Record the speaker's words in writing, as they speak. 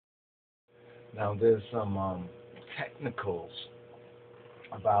Now there's some technicals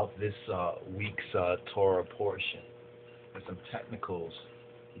about this week's Torah portion. There's some technicals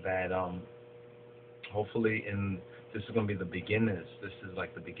that hopefully this is going to be the beginners. This is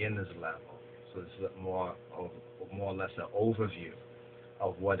like the beginners level. So this is more or less an overview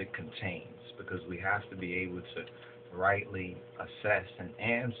of what it contains, because we have to be able to rightly assess and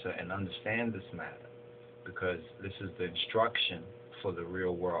answer and understand this matter, because this is the instruction for the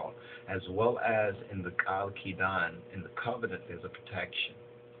real world, as well as in the Kal Kidan, in the covenant. There's a protection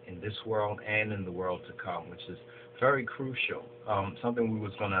in this world and in the world to come, which is very crucial. Something we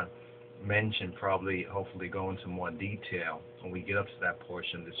was going to mention, probably, hopefully go into more detail when we get up to that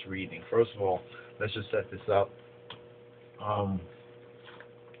portion of this reading. First of all, let's just set this up.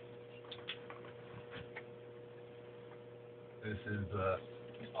 This is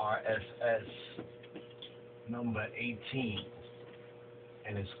RSS number 18,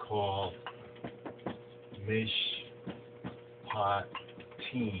 and it's called Mishpatim,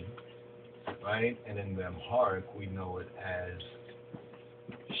 right? And in the Amharic, we know it as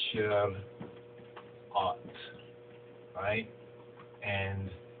Shir Ot, right?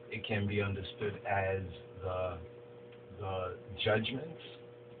 And it can be understood as the judgments,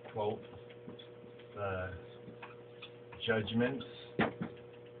 quote, the judgments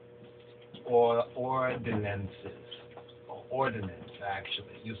or ordinances, or ordinance,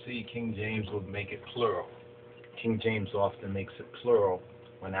 actually. You see, King James would make it plural. King James often makes it plural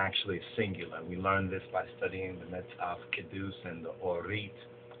when actually it's singular. We learn this by studying the Metzaf Kedus and the Orit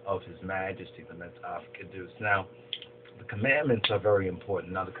of His Majesty, the Metzaf Kedus. Now, the commandments are very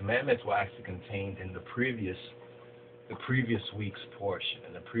important. Now, the commandments were actually contained in the previous week's portion,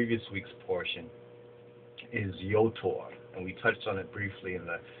 and the previous week's portion is Yotor, and we touched on it briefly in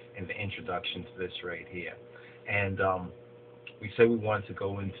the introduction to this right here. And we said we wanted to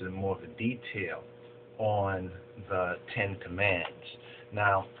go into more of the detail on the 10 Commands.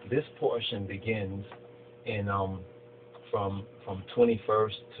 Now, this portion begins in from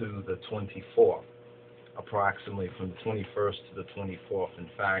 21st to the 24th, approximately from the 21st to the 24th. In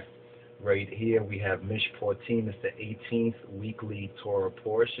fact, right here we have Mishpatim. It's the 18th weekly Torah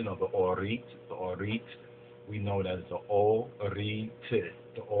portion of the Orit. The Orit, we know it as the Orit,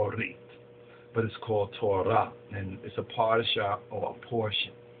 the Orit, but it's called Torah, and it's a parsha or a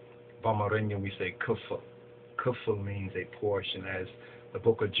portion. Bamarinya, we say kufal. Kufal means a portion, as the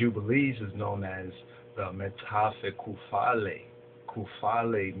Book of Jubilees is known as the Methafe Kufale.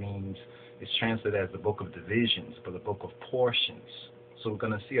 Kufale means, it's translated as the Book of Divisions, but the Book of Portions. So we're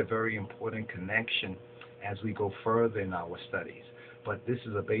going to see a very important connection as we go further in our studies. But this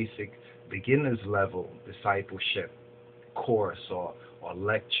is a basic beginner's level discipleship course or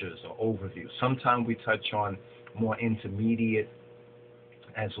lectures or overview. Sometimes we touch on more intermediate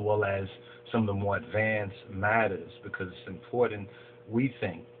as well as some of the more advanced matters, because it's important, we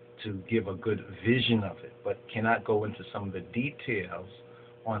think, to give a good vision of it, but cannot go into some of the details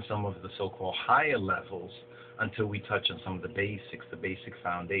on some of the so-called higher levels until we touch on some of the basics, the basic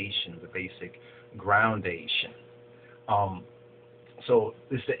foundation, the basic groundation. So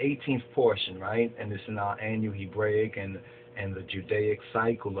this is the 18th portion, right? And this is in our annual Hebraic and the Judaic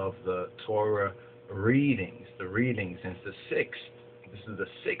cycle of the Torah readings, and it's the 6th. This is the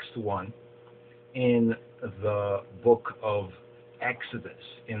 6th one in the book of Exodus,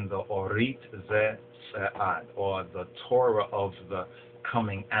 in the Orit Ze'ad, or the Torah of the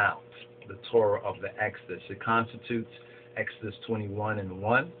coming out, the Torah of the Exodus. It constitutes Exodus 21 and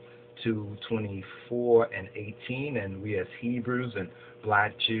 1 to 24 and 18, and we as Hebrews and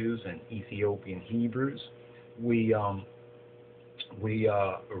Black Jews and Ethiopian Hebrews, we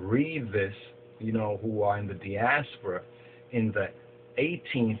read this, who are in the diaspora, in the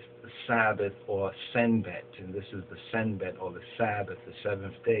 18th Sabbath or Senbet, and this is the Senbet or the Sabbath, the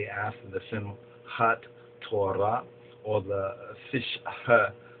 7th day after the Simchat Torah, or the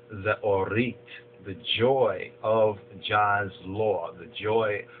Fishah Ze'orit, the joy of Jah's law, the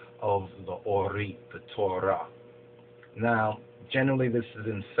joy of the Orit, the Torah. Now, generally this is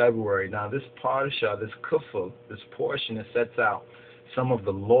in February. Now, this parsha, this kufal, this portion, it sets out some of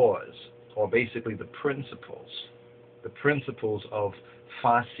the laws, or basically the principles of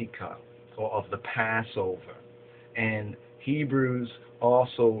Fasika, or of the Passover. And Hebrews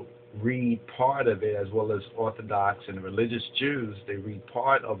also read part of it, as well as Orthodox and religious Jews. They read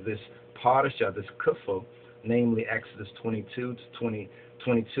part of this parsha, this kufal, namely Exodus 22 to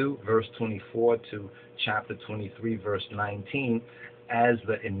 22, verse 24 to chapter 23, verse 19, as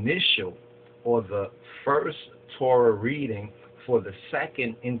the initial or the first Torah reading for the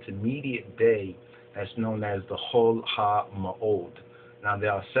second intermediate day, that's known as the Hol HaMa'od, Now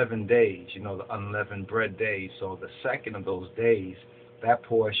there are 7 days, the unleavened bread days. So the second of those days, that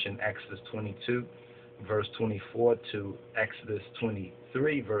portion, Exodus 22, verse 24 to Exodus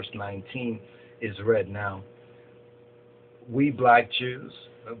 23, verse 19, is read. Now, we black Jews,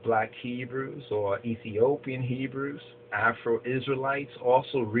 black Hebrews, or Ethiopian Hebrews, Afro-Israelites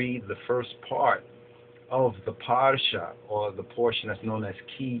also read the first part of the Parsha, or the portion that's known as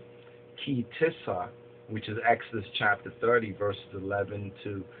Ki Tisa, which is Exodus chapter 30, verses 11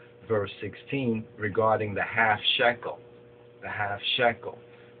 to verse 16, regarding the half shekel. The half shekel.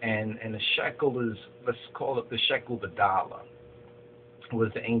 And the shekel is, let's call it the shekel, the dollar. It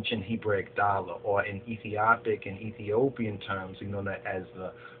was the ancient Hebraic dollar, or in Ethiopic and Ethiopian terms, that as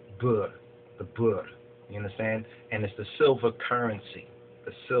the bur. You understand? And it's the silver currency.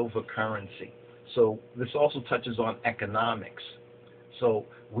 The silver currency. So this also touches on economics. So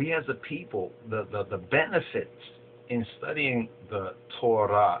we as a people, the benefits in studying the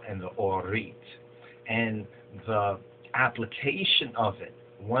Torah and the Orit, and the application of it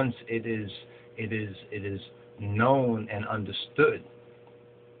once it is known and understood,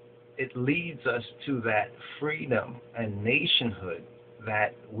 it leads us to that freedom and nationhood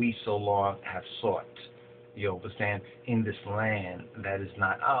that we so long have sought. You understand? In this land that is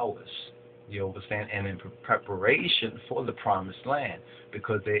not ours. You understand? And in preparation for the promised land,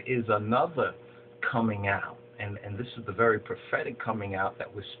 because there is another coming out, and this is the very prophetic coming out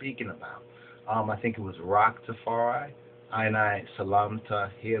that we're speaking about. I think it was RASTAFARI, I Salamta,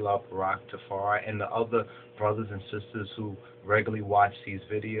 Hail Up RASTAFARI, and the other brothers and sisters who regularly watch these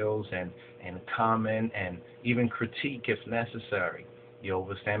videos and comment and even critique if necessary. You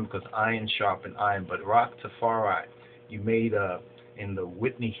understand? Because iron sharpens iron. But RASTAFARI, you made in the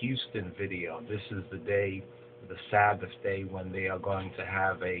Whitney Houston video, this is the day, the Sabbath day, when they are going to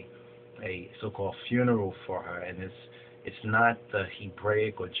have a so-called funeral for her, and it's not the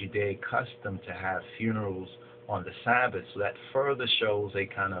Hebraic or Judaic custom to have funerals on the Sabbath. So that further shows a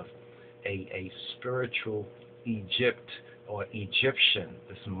kind of a spiritual Egypt or Egyptian,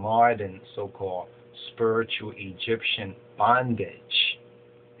 this modern so-called spiritual Egyptian bondage.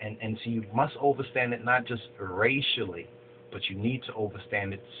 And so you must understand it not just racially, but you need to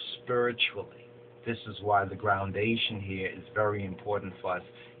understand it spiritually. This is why the groundation here is very important for us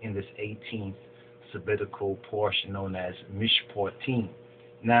in this 18th Sabbatical portion known as Mishpatim.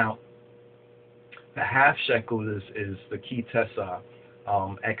 Now, the half shekel is the Ki Tisa,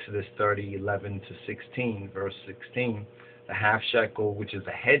 Exodus 30, 11 to 16, verse 16. The half shekel, which is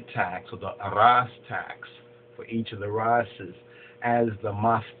the head tax, or the Ras tax, for each of the Rases, as the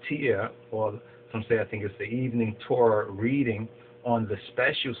maftir, or some say I think it's the evening Torah reading on the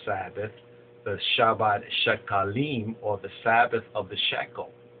special Sabbath, the Shabbat Shekalim, or the Sabbath of the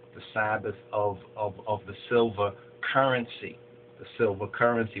shekel, the Sabbath of the silver currency,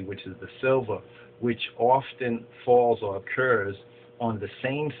 which is the silver, which often falls or occurs on the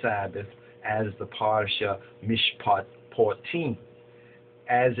same Sabbath as the Parsha Mishpatim,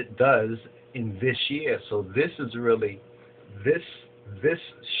 as it does in this year. So this is really, this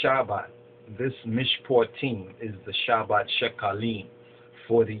Shabbat, this Mishpatim is the Shabbat Shekalim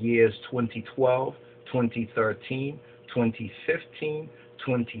for the years 2012, 2013, 2015,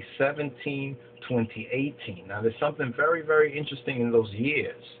 2017, 2018. Now there's something very, very interesting in those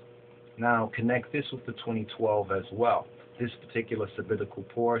years. Now connect this with the 2012 as well. This particular sabbatical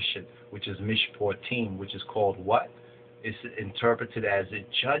portion, which is Mishpatim, which is called what? It's interpreted as the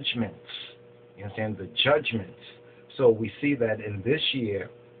judgments. You understand? The judgments. So we see that in this year,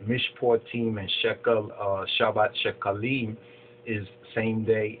 Mishpatim and Shabbat Shekalim is same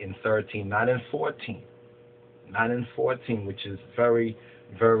day in 13, not in 14. Not in 14, which is very,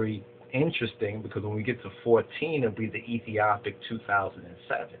 very interesting, because when we get to 14, it'll be the Ethiopic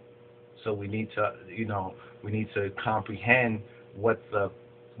 2007. So we need to, we need to comprehend what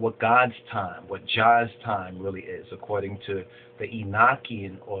God's time, what Jah's time really is, according to the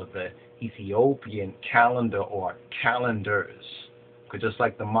Enochian or the Ethiopian calendar or calendars. Because just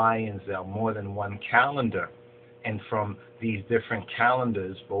like the Mayans, there are more than one calendar. And from these different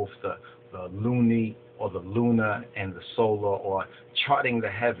calendars, both the luni or the lunar and the solar, or charting the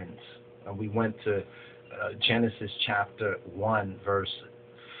heavens. And we went to Genesis chapter 1, verse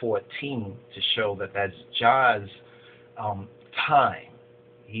 14 to show that that's Jah's time.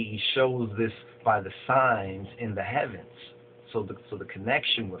 He shows this by the signs in the heavens. So the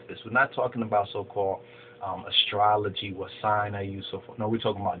connection with this, we're not talking about so-called astrology, what sign are you, so forth. No, we're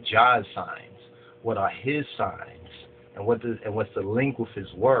talking about Jah's signs. What are his signs, and what's the link with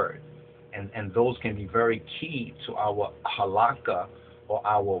his word, and those can be very key to our halakha, or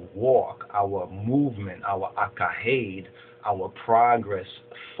our walk, our movement, our akahed, our progress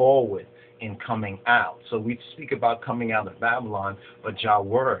forward in coming out. So we speak about coming out of Babylon, but Jah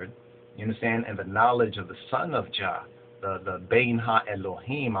word, you understand, and the knowledge of the Son of Jah, the Bein Ha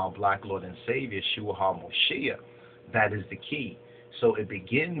Elohim, our Black Lord and Savior, Yeshua HaMoshiach, that is the key. So it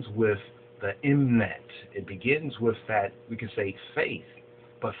begins with the Imnet. It begins with that, we can say, faith.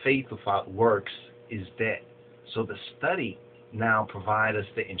 But faith without works is dead. So the study now provides us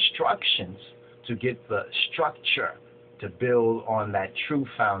the instructions to get the structure to build on that true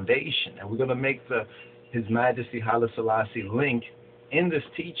foundation. And we're going to make His Majesty Haile Selassie link in this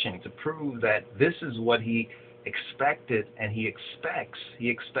teaching to prove that this is what he expected, and he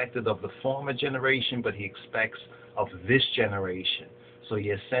expected of the former generation, but he expects of this generation. So he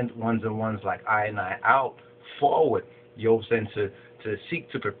has sent ones and ones like I and I out forward, sent to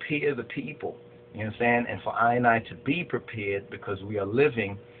seek to prepare the people, you understand, and for I and I to be prepared, because we are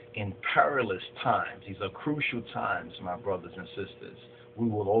living in perilous times. These are crucial times, my brothers and sisters. We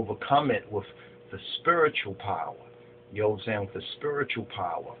will overcome it with the spiritual power, with the spiritual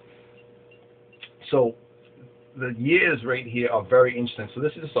power. So the years right here are very interesting. So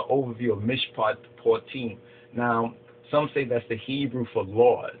this is just an overview of Mishpatim. Now, some say that's the Hebrew for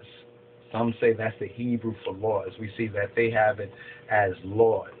laws. Some say that's the Hebrew for laws. We see that they have it as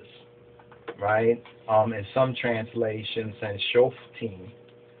laws, right? In some translations, and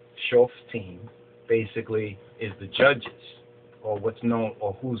Shoftim basically is the judges, or what's known,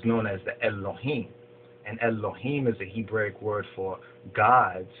 or who's known as the Elohim. And Elohim is a Hebraic word for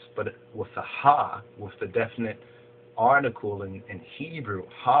gods, but with the Ha, with the definite article in Hebrew,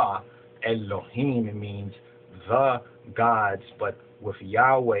 Ha, Elohim, it means the gods, but with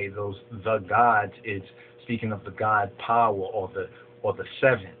Yahweh, the gods is speaking of the God power, or the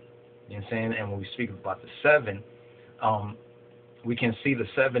seven. You know what I'm saying? And when we speak about the seven, we can see the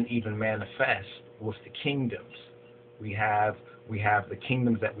seven even manifest with the kingdoms. We have the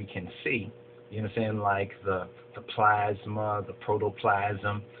kingdoms that we can see. You understand, like the plasma, the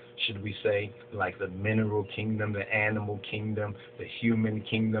protoplasm, should we say, like the mineral kingdom, the animal kingdom, the human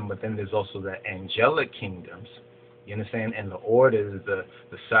kingdom, but then there's also the angelic kingdoms. You understand? And the orders, the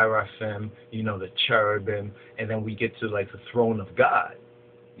seraphim, the cherubim, and then we get to like the throne of God.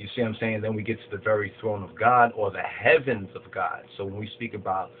 You see what I'm saying? Then we get to the very throne of God, or the heavens of God. So when we speak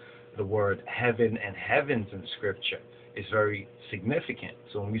about the word heaven and heavens in Scripture, it's very significant.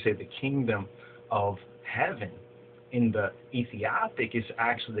 So when we say the kingdom of heaven, in the Ethiopic, it's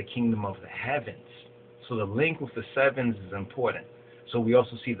actually the kingdom of the heavens. So the link with the sevens is important. So we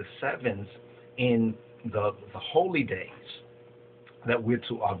also see the sevens in the holy days that we're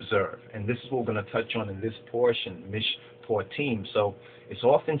to observe. And this is what we're going to touch on in this portion, Mishpatim. So it's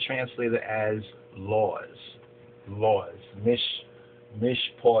often translated as laws,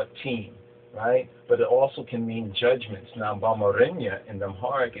 Mishpatim, right? But it also can mean judgments. Now, Bamarinya in the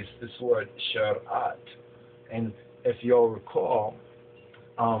Amharic is this word Sharat. And if you'll recall,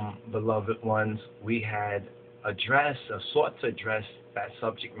 beloved ones, we had sought to address that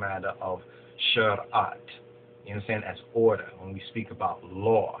subject matter of Sharat. You understand? As order. When we speak about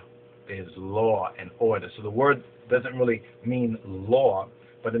law, there's law and order. So the word doesn't really mean law,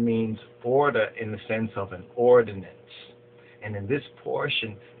 but it means order in the sense of an ordinance. And in this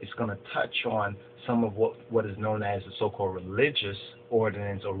portion, it's going to touch on some of what is known as the so-called religious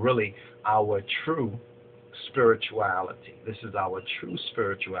ordinance, or really our true spirituality. This is our true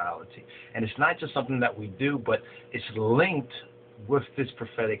spirituality. And it's not just something that we do, but it's linked with this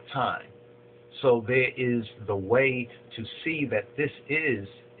prophetic time. So there is the way to see that this is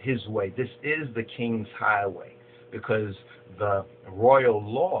his way. This is the king's highway, because the royal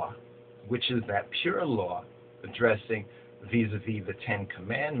law, which is that pure law addressing vis-a-vis the Ten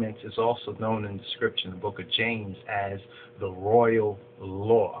Commandments, is also known in the scripture in the book of James as the royal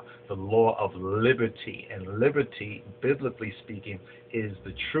law, the law of liberty. And liberty, biblically speaking, is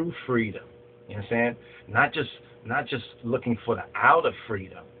the true freedom. You understand? Not just looking for the outer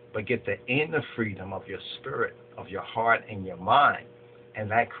freedom, but get the inner freedom of your spirit, of your heart and your mind. And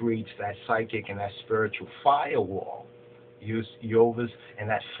that creates that psychic and that spiritual firewall. And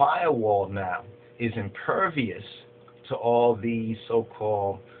that firewall now is impervious to all these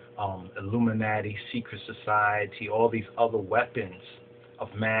so-called Illuminati, secret society, all these other weapons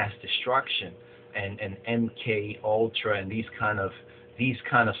of mass destruction, and MK Ultra, and these kind of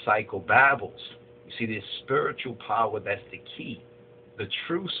psychobabbles. You see, this spiritual power, that's the key, the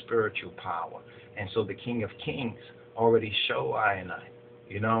true spiritual power. And so the King of Kings already show I and I,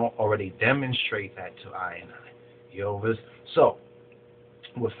 already demonstrate that to I and I. So,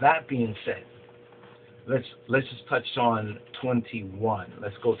 with that being said, let's just touch on 21.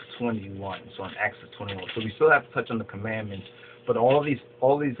 Let's go to 21. So in Acts 21. So we still have to touch on the commandments, but all these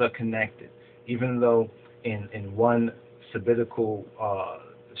are connected. Even though in one sabbatical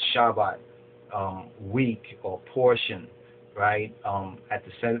Shabbat week or portion, right? At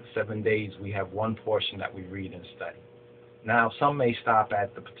the 7 days, we have one portion that we read and study. Now, some may stop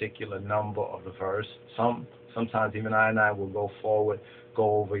at the particular number of the verse. Sometimes even I will go forward,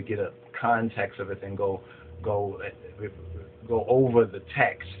 go over, get a context of it, and go over the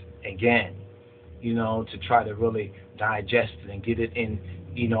text again, to try to really digest it and get it in,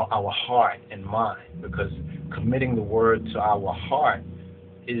 our heart and mind. Because committing the word to our heart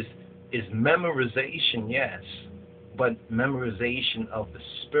is memorization, yes, but memorization of the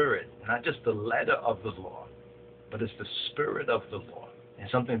spirit, not just the letter of the law, but it's the spirit of the law. And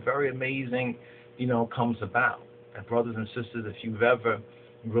something very amazing, comes about. And brothers and sisters, if you've ever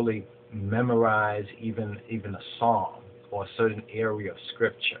really memorized even a psalm or a certain area of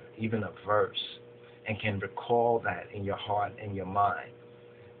scripture, even a verse, and can recall that in your heart and your mind,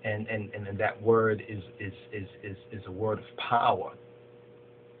 and that word is a word of power.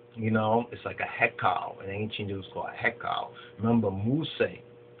 It's like a hekal. In ancient it was called a hekal. Remember Muse,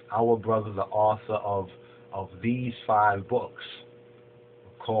 our brother, the author of these 5 books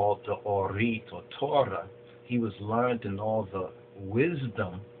called the Orit or Torah, he was learned in all the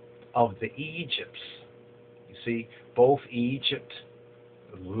wisdom of the Egypts. You see, both Egypt,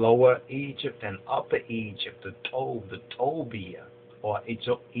 Lower Egypt and Upper Egypt, the Tobia or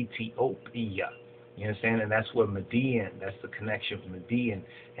Ethiopia. You understand? And that's where Midian, that's the connection with Midian,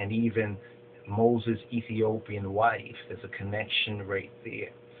 and even Moses' Ethiopian wife. There's a connection right there.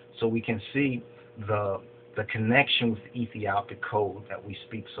 So we can see the connection with the Ethiopic code that we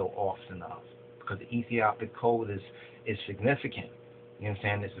speak so often of, because the Ethiopic code is significant. You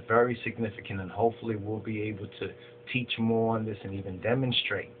understand? It's very significant, and hopefully we'll be able to teach more on this and even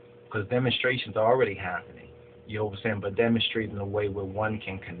demonstrate, because demonstrations are already happening. You understand? But demonstrate in a way where one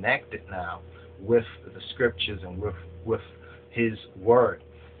can connect it now with the scriptures and with his word.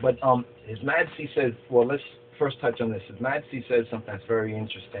 But His Majesty says, well, let's first touch on this. His Majesty says something that's very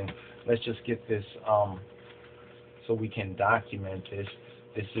interesting. Let's just get this so we can document this.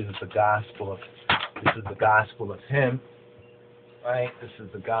 This is the gospel of him, right? This is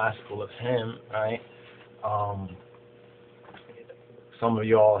the gospel of him, right? Some of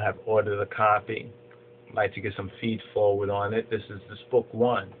y'all have ordered a copy. I'd like to get some feed forward on it. This is book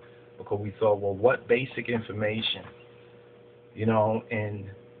 1, because we thought, well, what basic information, in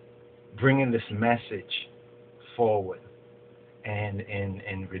bringing this message forward and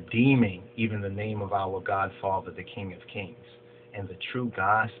redeeming even the name of our Godfather, the King of Kings, and the true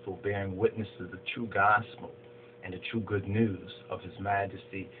gospel, bearing witness to the true gospel and the true good news of His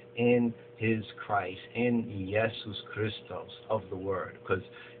Majesty in His Christ, in Jesus Christos of the Word. Because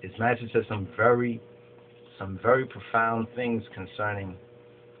His Majesty says some very profound things concerning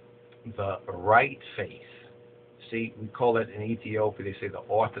the right faith. See, we call it in Ethiopia, they say the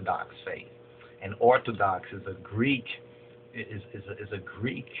Orthodox faith. And Orthodox is a Greek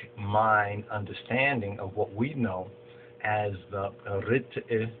mind understanding of what we know as the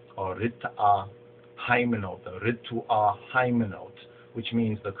Rit'e or Rit'a Hymenot, the Ritua Hymenot, which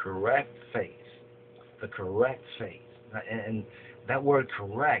means the correct faith. The correct faith. And that word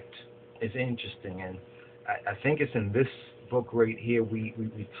correct is interesting, and I think it's in this book right here we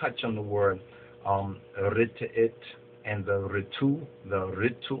touch on the word Rit'it and the Ritu.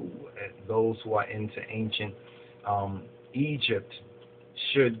 Those who are into ancient Egypt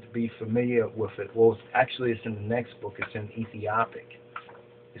should be familiar with it. Well, actually, it's in the next book. It's in Ethiopic.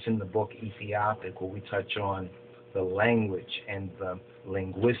 It's in the book Ethiopic, where we touch on the language and the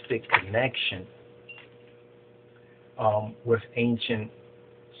linguistic connection with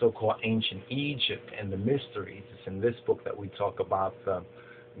so-called ancient Egypt and the mysteries. It's in this book that we talk about the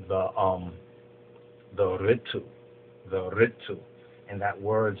Ritu, and that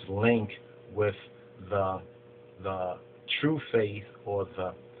word's link with the true faith, or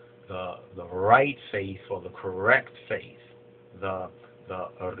the right faith, or the correct faith, the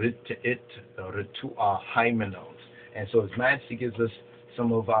Rit'it, the Ritua Hymenot. And so His Majesty gives us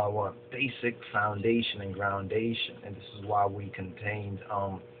some of our basic foundation and groundation, and this is why we contained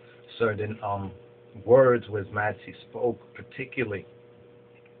certain words where His Majesty spoke particularly,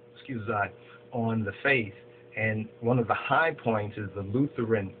 on the faith. And one of the high points is the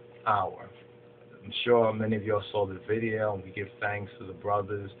Lutheran hour. I'm sure many of y'all saw the video, and we give thanks to the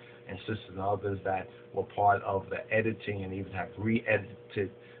brothers and sisters and others that were part of the editing and even have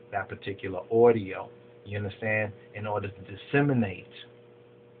re-edited that particular audio, you understand, in order to disseminate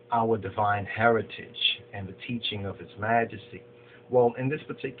our divine heritage and the teaching of His Majesty. Well, in this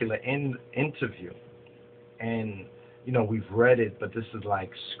particular interview, and we've read it, but this is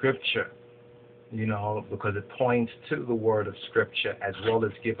like scripture, because it points to the word of scripture as well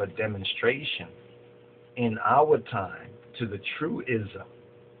as give a demonstration in our time to the truism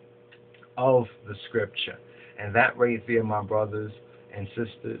of the scripture. And that right there, my brothers and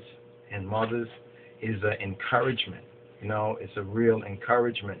sisters and mothers, is an encouragement. It's a real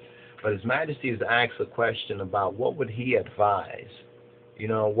encouragement. But His Majesty has asked a question about what would he advise,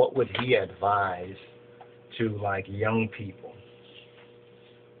 what would he advise to like young people.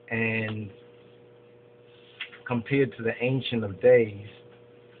 And compared to the Ancient of Days,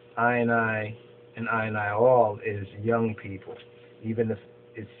 I and I all is young people, even if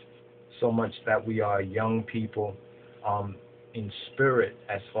it's so much that we are young people in spirit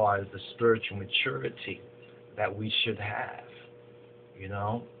as far as the spiritual maturity that we should have,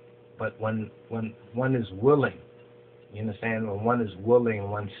 But when one is willing, you understand, when one is willing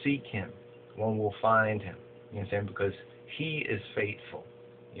and one seek Him, one will find Him, you understand, because He is faithful,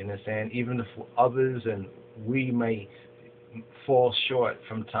 you understand, even if others and we may fall short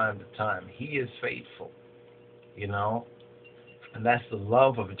from time to time, He is faithful, and that's the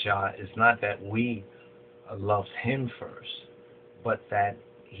love of Jah. It's not that we loved Him first, but that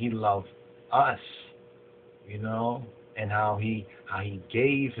He loved us, and how he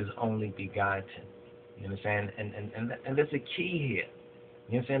gave His only begotten, you understand, and there's a key here,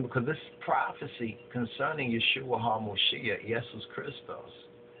 you understand, because this prophecy concerning Yeshua HaMoshiach, Jesus Christos,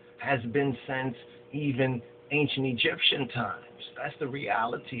 has been since even ancient Egyptian times. That's the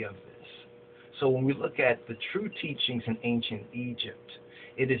reality of this. So when we look at the true teachings in ancient Egypt,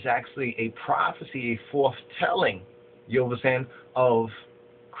 it is actually a prophecy, a foretelling, you understand, of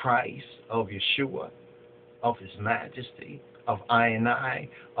Christ, of Yeshua, of His Majesty, of I,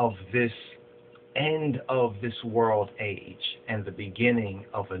 of this end of this world age and the beginning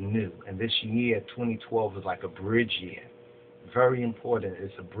of a new. And this year, 2012, is like a bridge year. Very important.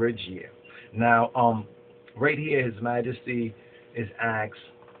 It's a bridge year. Now, right here, His Majesty is asked,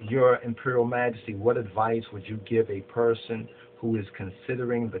 Your Imperial Majesty, what advice would you give a person who is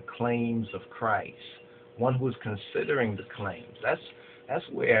considering the claims of Christ? One who is considering the claims. That's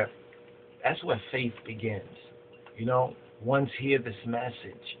where faith begins. One's hear this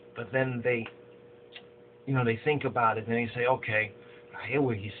message, but then they think about it and they say, okay, I hear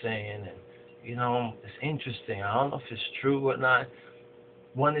what he's saying, and it's interesting. I don't know if it's true or not.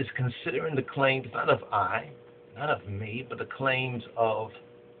 One is considering the claims not of me, but the claims of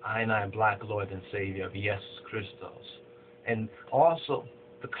I, Black Lord and Savior of Jesus Christos, and also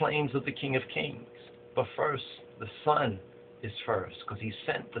the claims of the King of Kings. But first, the Son is first, because He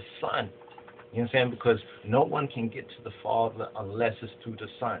sent the Son. You understand? Because no one can get to the Father unless it's through the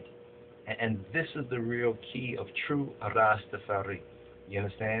Son. And this is the real key of true Rastafari. You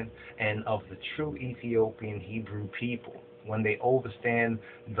understand? And of the true Ethiopian Hebrew people, when they understand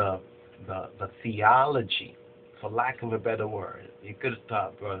the theology, for lack of a better word, you could have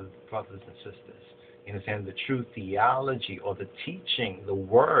taught brothers and sisters. You understand? The true theology or the teaching, the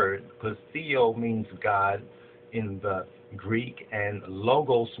word, because theo means God in the Greek, and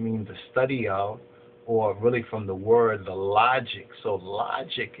logos means the study of, or really from the word, the logic. So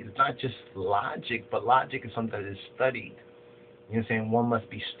logic is not just logic, but logic is something that is studied. You understand? One must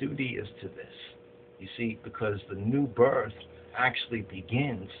be studious to this. You see, because the new birth actually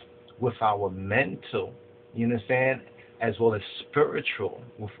begins with our mental, you understand, as well as spiritual,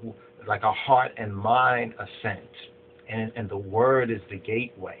 with like our heart and mind ascent. And the word is the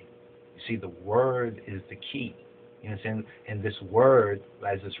gateway. You see, the word is the key. You understand? And this word,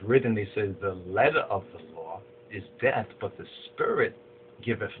 as it's written, they say the letter of the law is death, but the spirit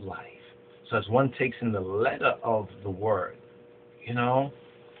giveth life. So as one takes in the letter of the word,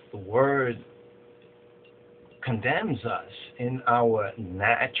 the word condemns us in our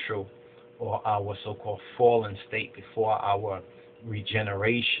natural or our so-called fallen state before our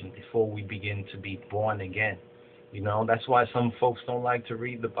regeneration, before we begin to be born again. That's why some folks don't like to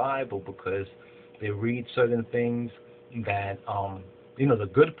read the Bible, because they read certain things that, the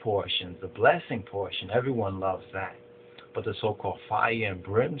good portions, the blessing portion, everyone loves that. But the so-called fire and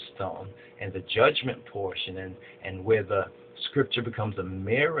brimstone and the judgment portion, and where the scripture becomes a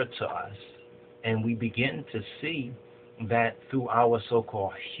mirror to us, and we begin to see that through our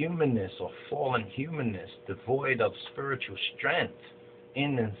so-called humanness or fallen humanness, devoid of spiritual strength,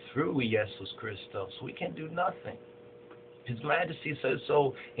 in and through Jesus Christos, we can do nothing. His Majesty says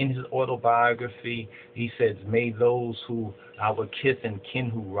so in his autobiography. He says, may those who, our kith and kin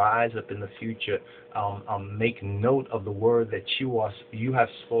who rise up in the future, make note of the word that you have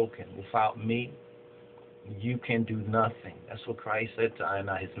spoken. Without me, you can do nothing. That's what Christ said to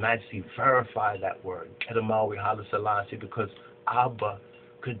Ayana. His Majesty verified that word, HAILE SELASSIE, because Abba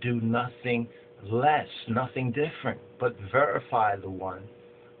could do nothing less, nothing different, but verify the one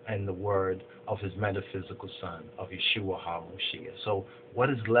and the word of his metaphysical son, of Yeshua HaMashiach. So what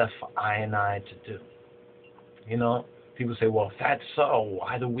is left for I and I to do? You know, people say, well, if that's so,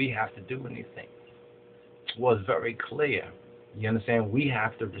 why do we have to do anything? Well, it's very clear. You understand? We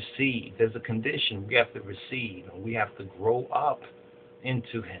have to receive. There's a condition. We have to receive, and we have to grow up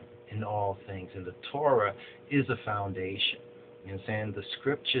into him in all things. And the Torah is a foundation. You understand? The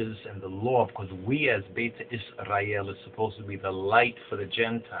scriptures and the law, because we as Beta Israel is supposed to be the light for the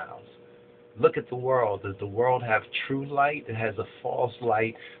Gentiles. Look at the world. Does the world have true light? It has a false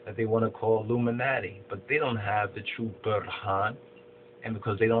light that they want to call Illuminati. But they don't have the true Burhan. And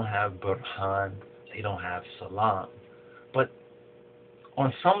because they don't have Burhan, they don't have Salam. But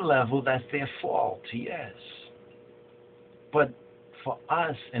on some level, that's their fault, yes. But for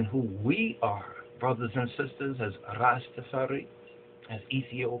us and who we are, brothers and sisters, as Rastafari, as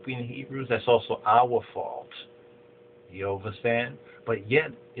Ethiopian Hebrews, that's also our fault. You understand? But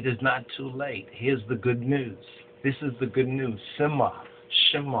yet, it is not too late. Here's the good news. This is the good news. Shema.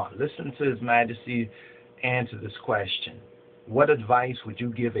 Listen to His Majesty answer this question. What advice would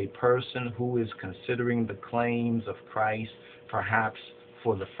you give a person who is considering the claims of Christ, perhaps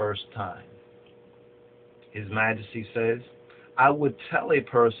for the first time? His Majesty says, I would tell a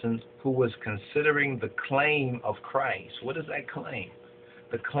person who was considering the claim of Christ. What is that claim?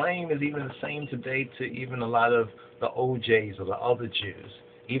 The claim is even the same today to even a lot of the OJs or the other Jews,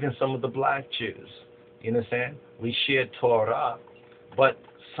 even some of the black Jews. You understand? We share Torah, but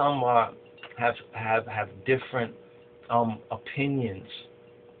some have different opinions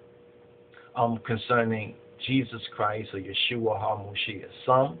concerning Jesus Christ or Yeshua HaMashiach.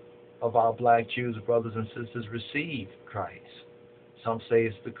 Some of our black Jews, brothers and sisters, receive Christ. Some say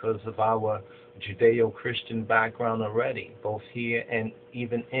it's because of our Judeo-Christian background already, both here and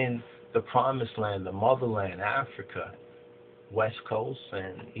even in the Promised Land, the Motherland, Africa, West Coast,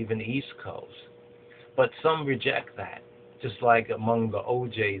 and even East Coast. But some reject that, just like among the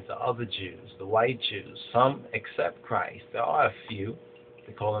OJs, the other Jews, the white Jews. Some accept Christ. There are a few.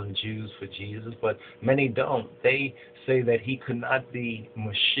 They call them Jews for Jesus, but many don't. They say that he could not be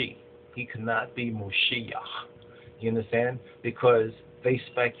Mashiach. He could not be Moshiach. You understand? Because they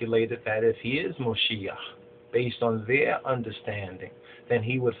speculated that if he is Moshiach, based on their understanding, then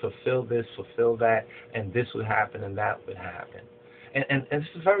he would fulfill this, fulfill that, and this would happen and that would happen. And it's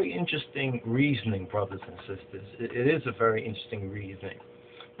a very interesting reasoning, brothers and sisters. It is a very interesting reasoning.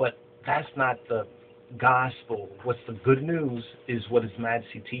 But that's not the gospel. What's the good news is what His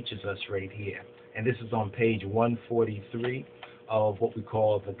Majesty teaches us right here. And this is on page 143 of what we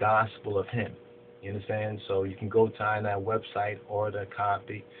call the Gospel of Him. You understand? So you can go to our website, order a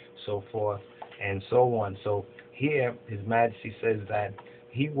copy, so forth, and so on. So here, His Majesty says that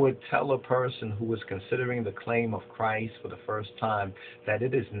he would tell a person who is considering the claim of Christ for the first time that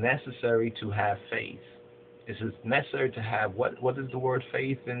it is necessary to have faith. It is necessary to have, what is the word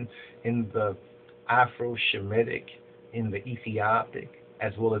faith in the Afro-Shemitic, in the Ethiopic,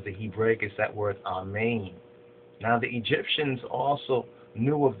 as well as the Hebraic? It's that word Amen. Now the Egyptians also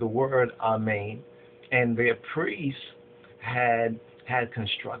knew of the word Amen, and their priests had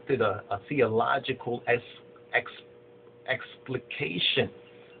constructed a theological explication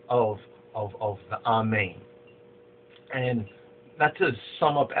of the Amen. And not to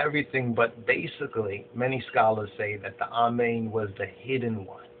sum up everything, but basically, many scholars say that the Amen was the hidden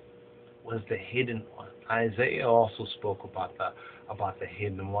one. Isaiah also spoke about the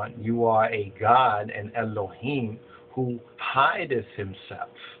hidden one. You are a God, an Elohim, who hideth himself.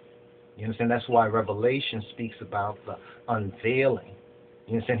 You understand? That's why Revelation speaks about the unveiling.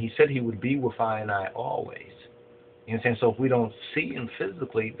 You understand? He said he would be with I and I always. You understand? So if we don't see him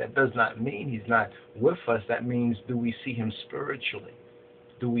physically, that does not mean he's not with us. That means, do we see him spiritually?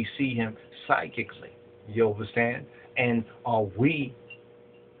 Do we see him psychically? You understand? And are we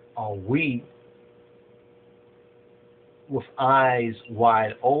with eyes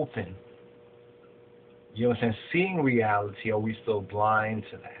wide open, you understand, seeing reality, or are we still blind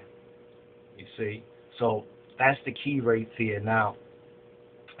to that? You see? So that's the key right there. Now,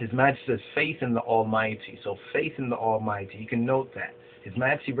 His Majesty says faith in the Almighty. So faith in the Almighty, you can note that. His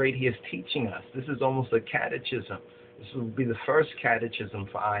Majesty right here is teaching us. This is almost a catechism. This will be the first catechism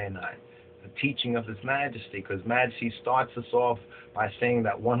for I and I. the teaching of His Majesty, because Majesty starts us off by saying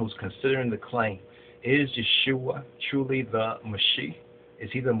that one who's considering the claim, is Yeshua truly the Mashiach? Is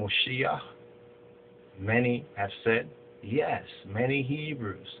He the Moshiach? Many have said yes, many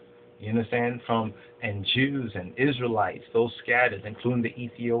Hebrews, you understand, and Jews and Israelites, those scattered, including the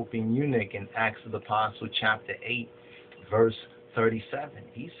Ethiopian eunuch in Acts of the Apostle chapter 8, verse 37.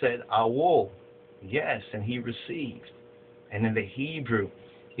 He said, Awol, yes, and he received. And in the Hebrew,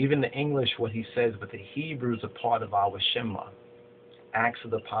 even the English, what he says, but the Hebrew is a part of our Shema. Acts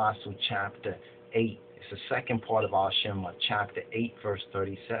of the Apostle chapter 8. It's the second part of our Shema, chapter 8, verse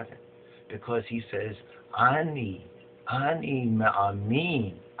 37. Because he says, Ani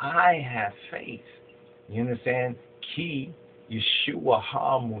me'amin, I have faith. You understand? Ki Yeshua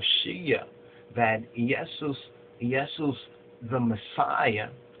ha-Moshiach, that Jesus the Messiah,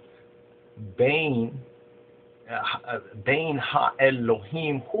 Bain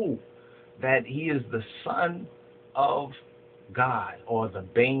ha-Elohim hu, that he is the Son of God, or the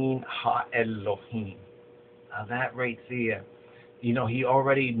Bain ha-Elohim. Now that right there, you know, he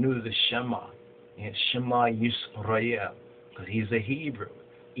already knew the Shema. Shema Yisrael, because he's a Hebrew.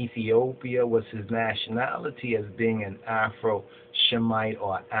 Ethiopia was his nationality as being an Afro-Shemite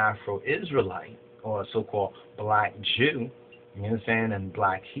or Afro-Israelite, or a so-called black Jew, you understand, and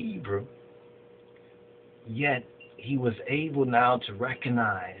black Hebrew. Yet he was able now to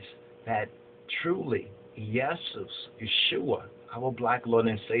recognize that truly Jesus, Yeshua, our black Lord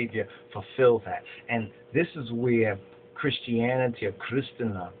and Savior, fulfilled that. And this is where Christianity, or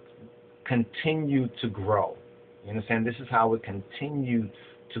Christendom, continued to grow. You understand? This is how it continued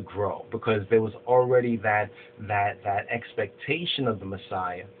to grow, because there was already that expectation of the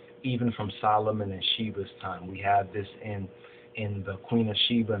Messiah, even from Solomon and Sheba's time. We have this in the Queen of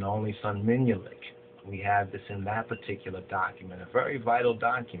Sheba and only son Menelik. We have this in that particular document, a very vital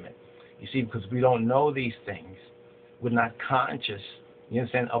document. You see, because we don't know these things, we're not conscious, you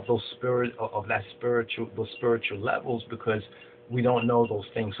understand, of those spiritual levels, because we don't know those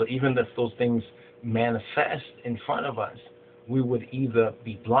things. So even if those things manifest in front of us, we would either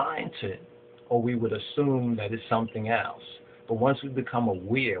be blind to it, or we would assume that it's something else. But once we become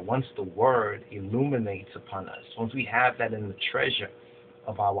aware, once the word illuminates upon us, once we have that in the treasure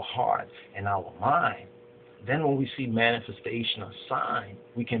of our heart and our mind, then when we see manifestation or sign,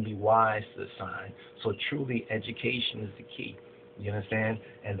 we can be wise to the sign. So truly, education is the key. You understand?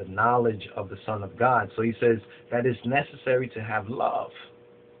 And the knowledge of the Son of God. So he says that it's necessary to have love.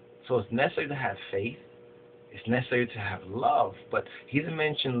 So it's necessary to have faith. It's necessary to have love. But he didn't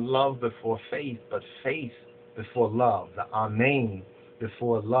mention love before faith, but faith before love. The Amen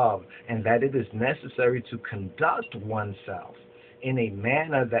before love. And that it is necessary to conduct oneself in a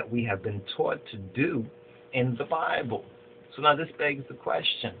manner that we have been taught to do in the Bible. So now this begs the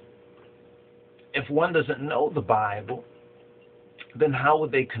question. If one doesn't know the Bible, then how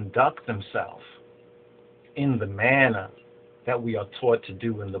would they conduct themselves in the manner that we are taught to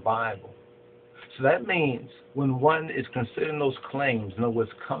do in the Bible? So that means when one is considering those claims, in other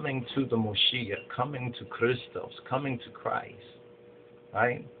words, coming to the Moshiach, coming to Christos, coming to Christ,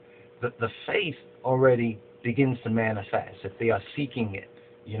 right? The faith already begins to manifest if they are seeking it.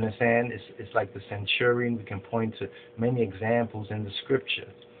 You understand? It's like the centurion. We can point to many examples in the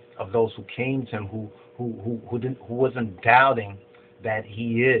scripture of those who came to him who wasn't doubting that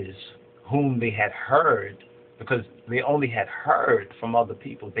he is whom they had heard, because they only had heard from other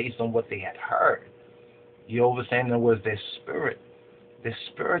people based on what they had heard. You understand? There was their spirit, their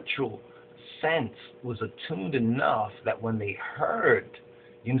spiritual sense was attuned enough that when they heard,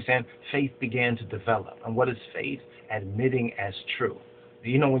 you understand, faith began to develop. And what is faith? Admitting as true.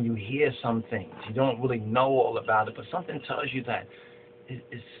 You know, when you hear some things, you don't really know all about it, but something tells you that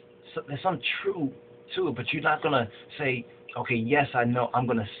there's some truth to it, but you're not going to say, okay, yes, I know. I'm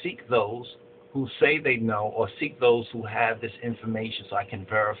going to seek those who say they know, or seek those who have this information so I can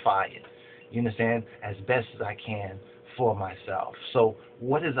verify it, you understand, as best as I can for myself. So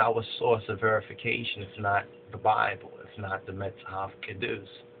what is our source of verification if not the Bible, if not the Metzhav Kedus?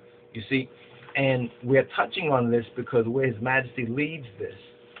 You see, and we're touching on this because where His Majesty leads this,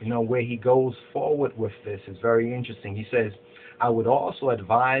 you know, where he goes forward with this is very interesting. He says, I would also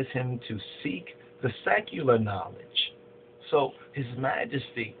advise him to seek the secular knowledge. So His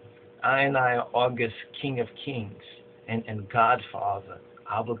Majesty, I August, King of Kings and Godfather,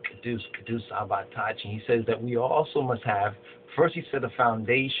 Abba Kedus Abba Tachi, he says that we also must have, first he said a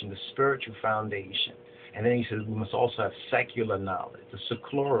foundation, the spiritual foundation, and then he says we must also have secular knowledge, the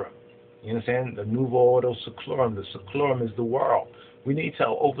seclorum. You understand? The Nouveau Ordo Seclorum. The seclorum is the world. We need to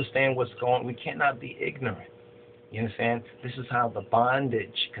understand what's going on. We cannot be ignorant. You understand? This is how the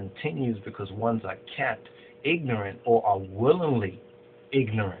bondage continues, because ones are kept ignorant or are willingly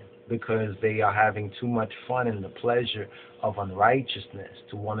ignorant because they are having too much fun in the pleasure of unrighteousness,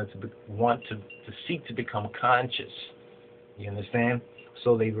 to want to seek to become conscious. You understand?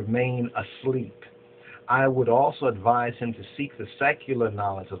 So they remain asleep. I would also advise him to seek the secular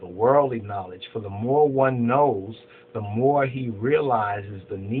knowledge or the worldly knowledge, for the more one knows, the more he realizes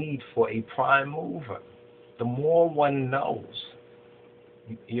the need for a prime mover. The more one knows,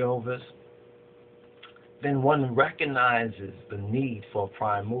 you know this, then one recognizes the need for a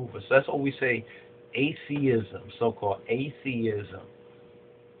prime mover. So that's what we say atheism, so-called atheism,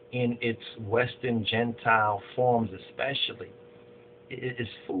 in its Western Gentile forms especially, is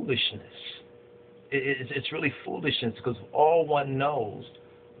foolishness. It's really foolishness, because all one knows,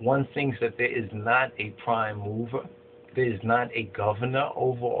 one thinks that there is not a prime mover, there is not a governor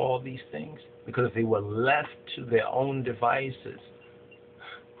over all these things, because if they were left to their own devices,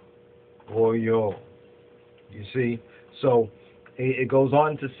 oh yo, you see? So it goes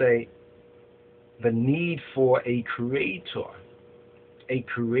on to say the need for a creator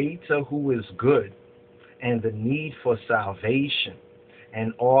who is good, and the need for salvation,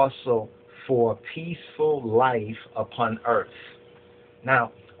 and also for peaceful life upon earth.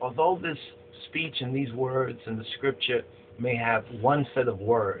 Now, although this speech and these words in the scripture may have one set of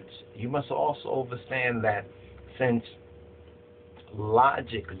words, you must also understand that since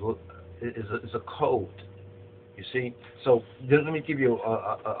logic is a code, you see. So let me give you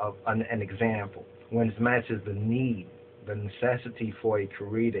an example. When it matches the need, the necessity for a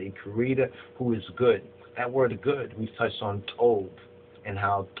creator who is good. That word good, we've touched on Tov, and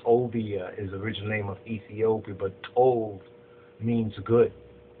how Tobia is the original name of Ethiopia, but Tov means good.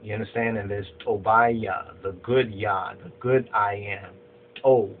 You understand? And there's Tobiah, the good Yad, the good I am,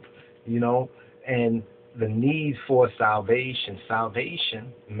 Tov, you know, and the need for salvation,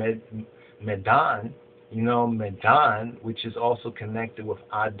 Medan, you know, Medan, which is also connected with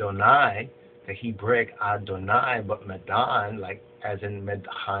Adonai, the Hebraic Adonai, but Medan, like as in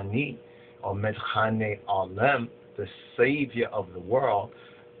Medhani, or Medhane Alem, the Savior of the world.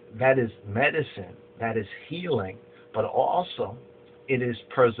 That is medicine, that is healing, but also it is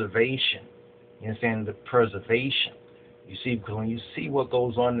preservation. You understand? The preservation. You see, because when you see what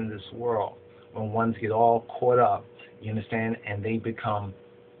goes on in this world, when ones get all caught up, you understand, and they become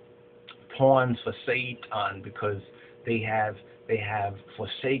pawns for Satan because they have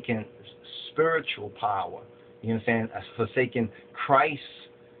forsaken spiritual power. You understand? Forsaken Christ's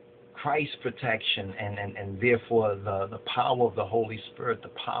protection, and therefore the power of the Holy Spirit, the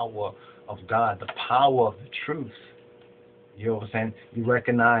power of God, the power of the truth. You know what I'm saying? You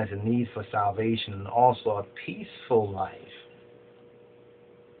recognize the need for salvation and also a peaceful life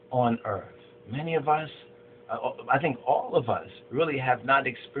on earth. Many of us, I think all of us, really have not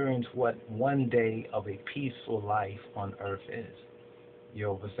experienced what one day of a peaceful life on earth is. You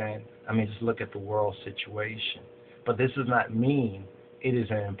know what I'm saying? I mean, just look at the world situation. But this does not mean it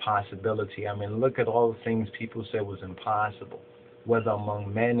is an impossibility. I mean, look at all the things people said was impossible, whether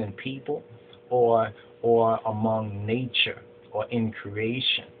among men and people or among nature or in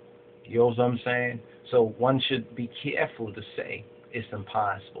creation. You know what I'm saying? So one should be careful to say it's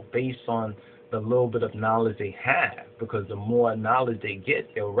impossible based on the little bit of knowledge they have, because the more knowledge they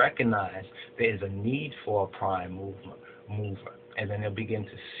get, they'll recognize there is a need for a prime mover, and then they'll begin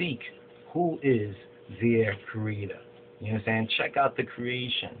to seek who is their creator. You understand? Check out the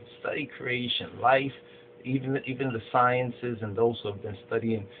creation, study creation, life, even the sciences, and those who have been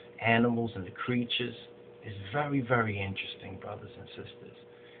studying animals and the creatures. It's very, very interesting, brothers and sisters.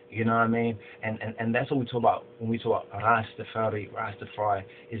 You know what I mean? And that's what we talk about when we talk about Rastafari. Rastafari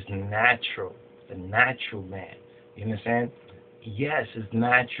is natural, the natural man. You understand? Yes, it's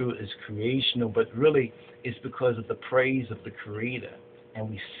natural, it's creational, but really it's because of the praise of the Creator. And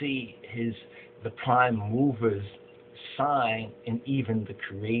we see the prime mover's sign in even the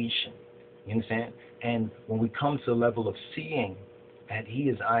creation. You understand? And when we come to the level of seeing that He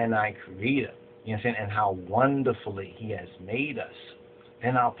is I Creator, you understand, and how wonderfully He has made us,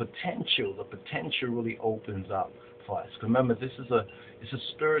 then our potential, the potential really opens up for us. Remember, it's a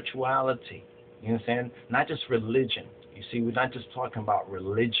spirituality. You understand? Not just religion. You see, we're not just talking about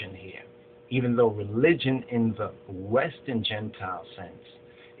religion here. Even though religion in the Western Gentile sense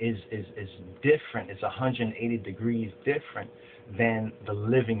is different, it's 180 degrees different than the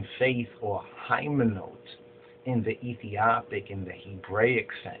living faith or Haimenot in the Ethiopic, in the Hebraic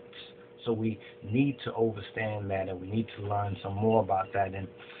sense. So we need to understand that, and we need to learn some more about that. And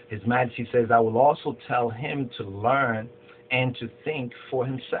His Majesty says, I will also tell him to learn and to think for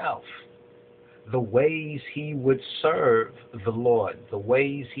himself. the ways he would serve the Lord, the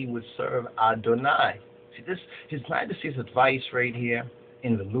ways he would serve Adonai. See, this, His Majesty's advice right here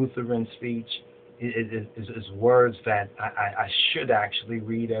in the Lutheran speech is words that I should actually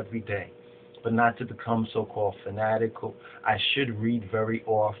read every day, but not to become so-called fanatical. I should read very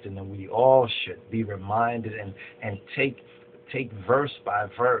often, and we all should be reminded and take verse by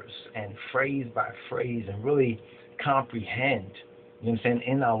verse and phrase by phrase and really comprehend, you know what I'm saying,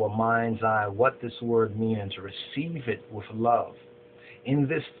 in our mind's eye what this word means, and to receive it with love. In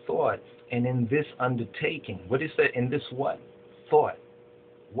this thought and in this undertaking, what is that? In this what? Thought.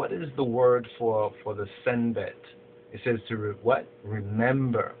 What is the word for the senbet? It says to what?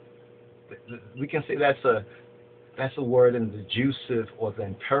 Remember. We can say that's a word in the jussive or the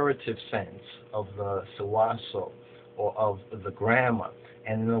imperative sense of the sawaso or of the grammar.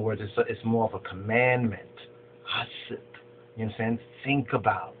 And in other words, it's more of a commandment. Hasip. You know what I'm saying? Think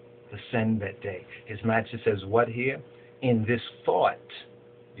about the senbet day. His Majesty says what here? In this thought.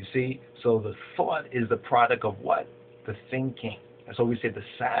 You see? So the thought is the product of what? The thinking. And so we say the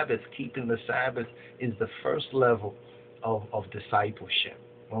Sabbath, keeping the Sabbath, is the first level of discipleship.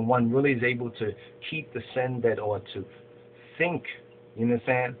 When one really is able to keep the senbet, or to think, you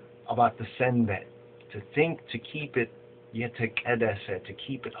understand, about the senbet, to think, to keep it, to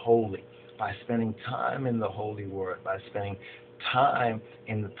keep it holy, by spending time in the holy word, by spending time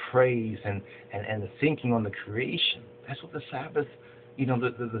in the praise and the thinking on the creation. That's what the Sabbath, you know,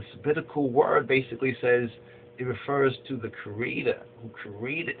 the Sabbatical word basically says. It refers to the Creator who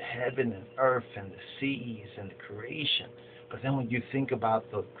created heaven and earth and the seas and the creation. But then when you think about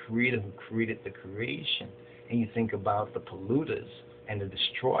the Creator who created the creation, and you think about the polluters and the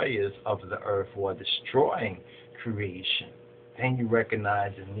destroyers of the earth who are destroying creation, then you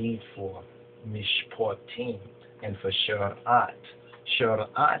recognize the need for mishpatim and for shur'at.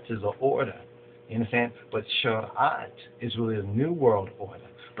 Shur'at is an order, you understand? But shur'at is really a new world order,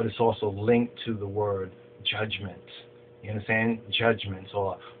 but it's also linked to the word judgments. You understand? Judgments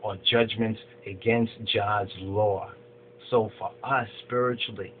or judgments against God's law. So for us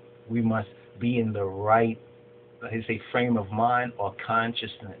spiritually, we must be in the right, let's say, frame of mind or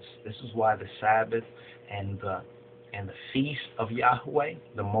consciousness. This is why the Sabbath and the feast of Yahweh,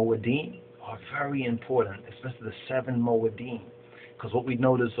 the Moedim, are very important, especially the 7 Moedim. Because what we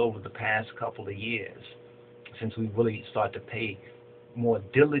noticed over the past couple of years, since we really start to pay more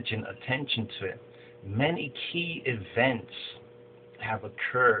diligent attention to it, many key events have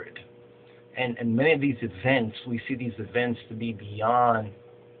occurred. And many of these events, we see these events to be beyond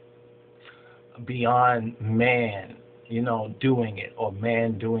man, you know, doing it, or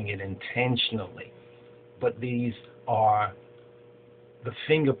man doing it intentionally. But these are the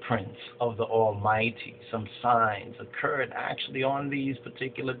fingerprints of the Almighty. Some signs occurred actually on these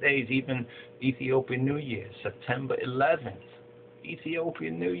particular days, even Ethiopian New Year, September 11th,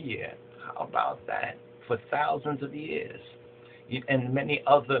 Ethiopian New Year. How about that? For thousands of years. And many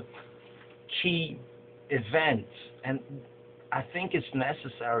other key events. And I think it's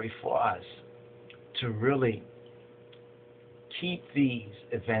necessary for us to really keep these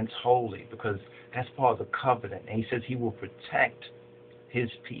events holy, because that's part of the covenant. And he says he will protect his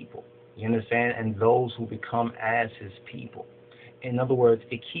people. You understand? And those who become as his people. In other words,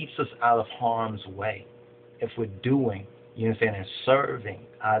 it keeps us out of harm's way if we're doing, you understand, and serving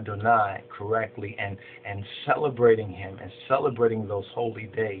Adonai correctly, and celebrating him and celebrating those holy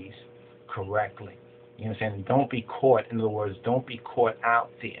days correctly. You understand? Don't be caught, in other words, don't be caught out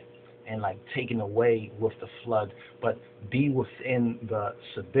there and like taken away with the flood, but be within the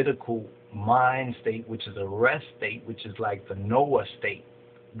Sabbatical mind state, which is a rest state, which is like the Noah state,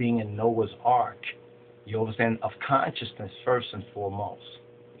 being in Noah's ark. You understand? Of consciousness first and foremost.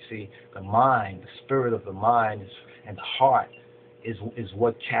 You see, the mind, the spirit of the mind and the heart is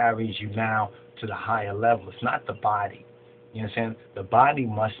what carries you now to the higher level. It's not the body. You understand? The body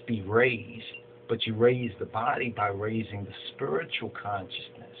must be raised, but you raise the body by raising the spiritual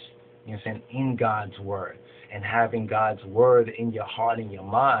consciousness. You understand? In God's word, and having God's word in your heart and your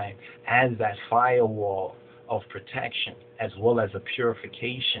mind as that firewall of protection, as well as a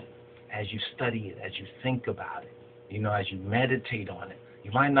purification, as you study it, as you think about it, you know, as you meditate on it.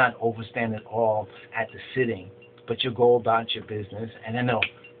 You might not understand it all at the sitting, but you'll go about your business, and then it'll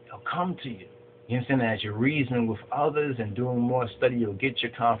come to you. You understand? As you're reasoning with others and doing more study, you'll get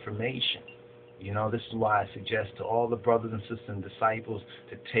your confirmation. You know, this is why I suggest to all the brothers and sisters and disciples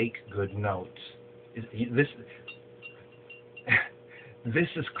to take good notes. This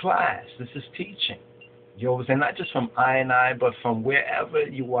is class. This is teaching. You understand? Not just from I, but from wherever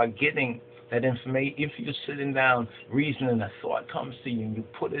you are getting that information. If you're sitting down reasoning, a thought comes to you and you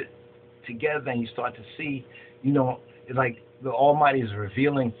put it together, and you start to see, like the Almighty is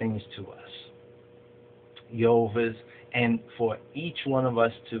revealing things to us, Yehovah's, and for each one of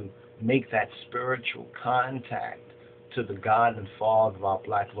us to make that spiritual contact to the God and Father of our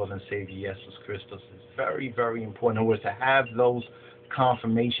black Lord and Savior, Jesus Christus, is very, very important. And we're to have those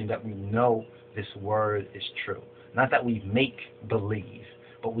confirmation that we know this word is true. Not that we make believe,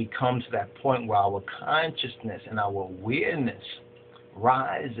 but we come to that point where our consciousness and our awareness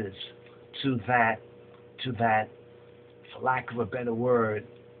rises to that, for lack of a better word,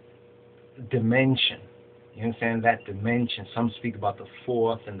 dimension. You understand that dimension? Some speak about the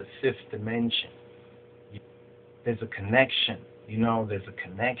fourth and the fifth dimension. There's a connection, there's a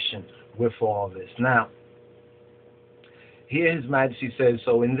connection with all this. Now, here His Majesty says,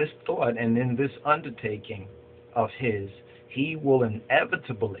 so in this thought and in this undertaking of his, he will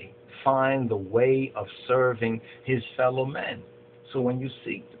inevitably find the way of serving his fellow men. So when you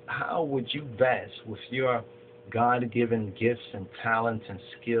seek, how would you best, with your God-given gifts and talents and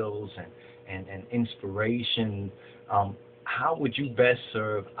skills and inspiration, how would you best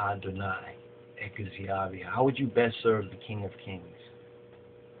serve Adonai, Ekeziavi? How would you best serve the King of Kings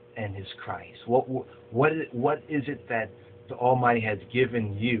and his Christ? What is it that the Almighty has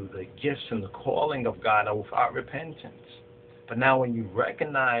given you, the gifts and the calling of God are without repentance? But now when you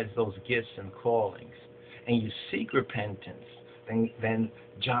recognize those gifts and callings and you seek repentance, then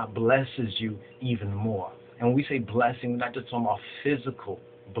God blesses you even more. And when we say blessing, we're not just talking about physical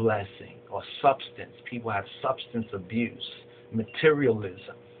blessing or substance. People have substance abuse,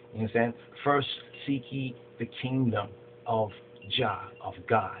 materialism. You understand? First seek ye the kingdom of Jah, of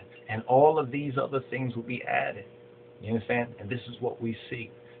God, and all of these other things will be added. You understand? And this is what we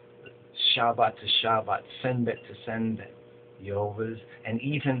seek. Shabbat to Shabbat, Senbet to Senbet, Yehovah's, and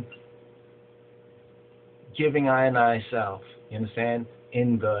even giving I and I self, you understand,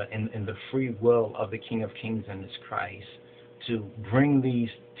 in the free will of the King of Kings and his Christ, to bring these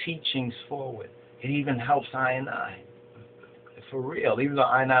teachings forward. It even helps I and I. For real, even though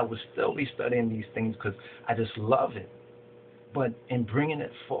I and I will still be studying these things because I just love it. But in bringing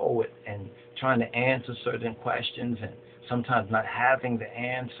it forward and trying to answer certain questions and sometimes not having the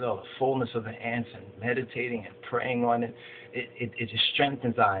answer or the fullness of the answer and meditating and praying on it, it just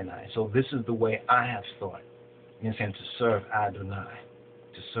strengthens I and I. So this is the way I have thought, you understand, to serve Adonai,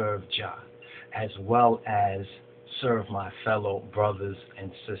 to serve Jah, as well as serve my fellow brothers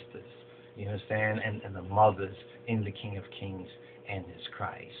and sisters, you understand, and the mothers in the King of Kings and his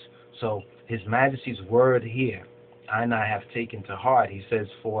Christ. So His Majesty's word here, I and I have taken to heart. He says,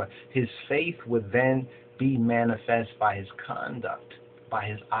 for his faith would then be manifest by his conduct, by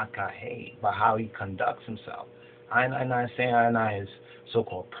his akahe, by how he conducts himself. I and I say I and I is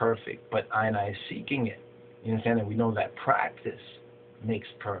so-called perfect, but I and I is seeking it. You understand? And we know that practice makes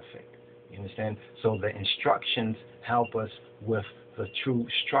perfect. You understand? So the instructions help us with the true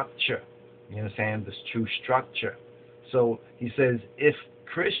structure. You understand? This true structure. So he says, if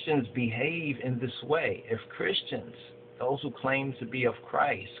Christians behave in this way, if Christians, those who claim to be of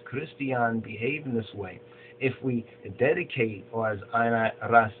Christ, Christian, behave in this way, if we dedicate, or as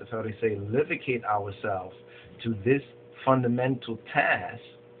Rastafari say, livicate ourselves to this fundamental task,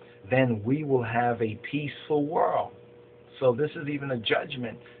 then we will have a peaceful world. So this is even a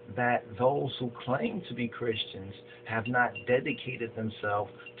judgment that those who claim to be Christians have not dedicated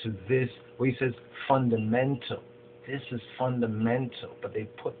themselves to this, where he says fundamental. This is fundamental, but they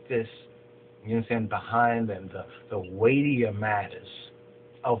put this, you understand, behind them, the weightier matters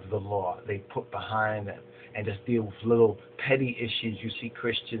of the law they put behind them, and just deal with little petty issues you see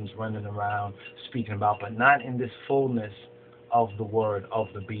Christians running around speaking about, but not in this fullness of the word of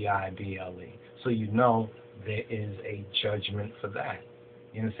the B-I-B-L-E. So you know there is a judgment for that.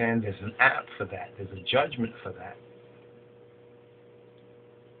 You understand? There's an app for that. There's a judgment for that.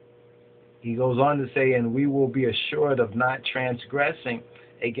 He goes on to say, and we will be assured of not transgressing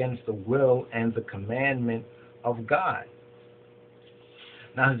against the will and the commandment of God.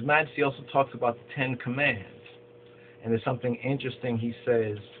 Now, His Majesty also talks about the 10 Commands. And there's something interesting he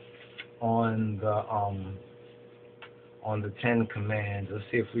says on the 10 Commands. Let's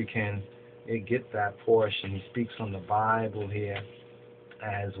see if we can get that portion. He speaks from the Bible here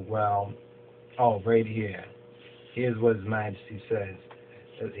as well. Oh, right here. Here's what His Majesty says.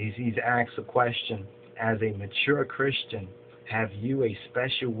 He's asked a question, as a mature Christian, have you a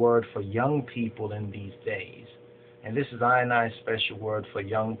special word for young people in these days? And this is I and I's special word for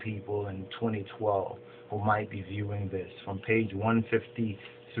young people in 2012 who might be viewing this, from page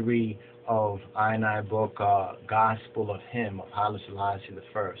 153 of I and I book, Gospel of Him, of HAILE SELASSIE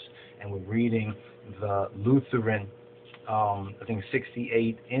I. And we're reading the Lutheran I think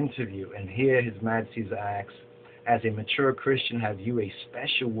 68 interview, and here His Majesty asks, as a mature Christian, have you a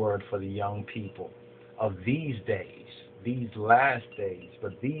special word for the young people of these days, these last days,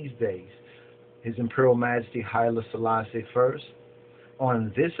 but these days? His Imperial Majesty Haile Selassie first.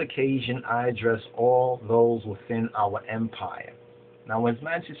 On this occasion, I address all those within our empire. Now, when His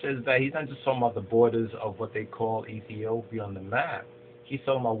Majesty says that, he's not just talking about the borders of what they call Ethiopia on the map. He's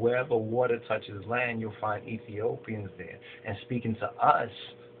talking about wherever water touches land, you'll find Ethiopians there. And speaking to us,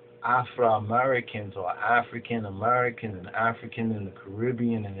 Afro-Americans or African Americans and African in the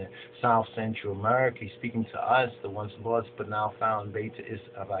Caribbean and in South Central America, he's speaking to us, the once lost but now found Beta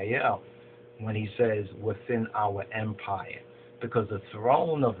Israel, when he says within our empire. Because the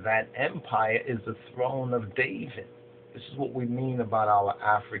throne of that empire is the throne of David. This is what we mean about our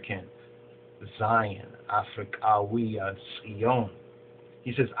African Zion, Afrikawi, Zion.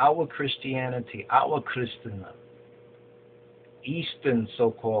 He says our Christianity, our Christendom, Eastern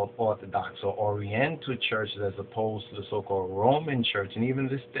so-called Orthodox or Oriental churches as opposed to the so-called Roman Church, and even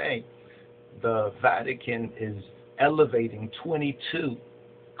this day, the Vatican is elevating 22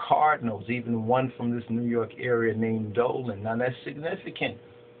 cardinals, even one from this New York area named Dolan. Now that's significant.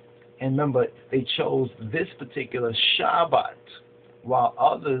 And remember, they chose this particular Shabbat, while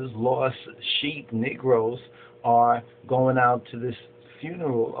others, lost sheep, Negroes, are going out to this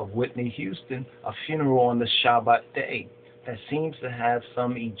funeral of Whitney Houston, a funeral on the Shabbat day. That seems to have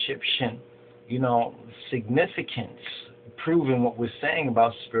some Egyptian, significance, proving what we're saying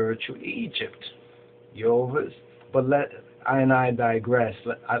about spiritual Egypt. Yovas. But let I digress.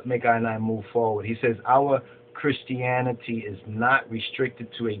 Make I move forward. He says, our Christianity is not restricted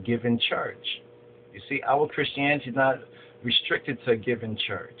to a given church. You see, our Christianity is not restricted to a given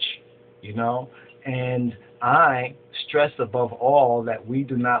church, And I stress above all that we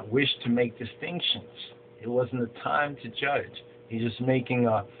do not wish to make distinctions. It wasn't the time to judge. He's just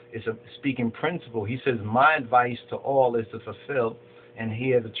it's a speaking principle. He says, my advice to all is to fulfill, and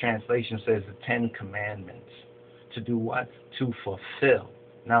here the translation says the 10 Commandments. To do what? To fulfill.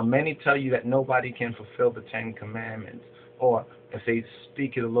 Now, many tell you that nobody can fulfill the 10 Commandments, or if they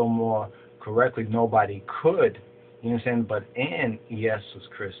speak it a little more correctly, nobody could. You understand? But in Jesus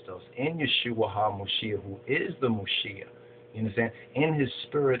Christos, in Yeshua HaMoshiach, who is the Moshiach, you understand? In His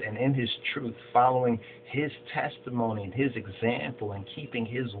Spirit and in His truth, following His testimony and His example and keeping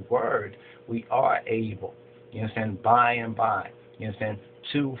His word, we are able, you understand, by and by, you understand,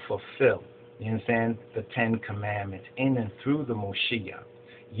 to fulfill, you understand, the 10 Commandments in and through the Moshiach.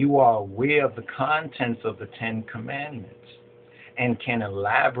 You are aware of the contents of the 10 Commandments and can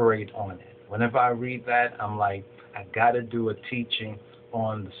elaborate on it. Whenever I read that, I'm like, I got to do a teaching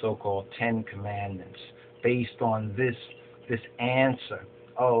on the so-called 10 Commandments based on this answer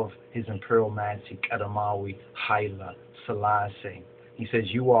of His Imperial Majesty Kadamawi Haile Selassie. He says,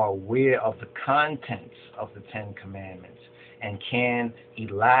 you are aware of the contents of the 10 Commandments and can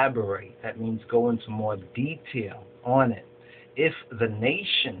elaborate. That means go into more detail on it. If the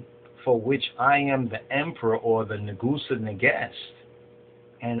nation for which I am the emperor, or the Negusa Negest,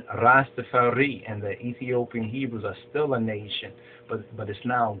 and Rastafari and the Ethiopian Hebrews are still a nation, but it's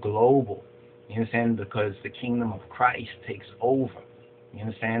now global. You understand? Because the kingdom of Christ takes over. You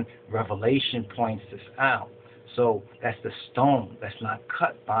understand? Revelation points this out. So that's the stone that's not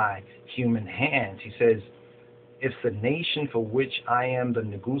cut by human hands. He says, if the nation for which I am the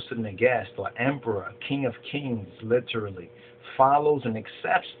Negusa Negest, or emperor, king of kings, literally, follows and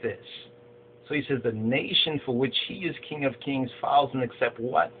accepts this. So he says the nation for which he is king of kings follows and accepts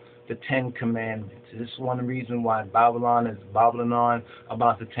what? The 10 Commandments. This is one reason why Babylon is babbling on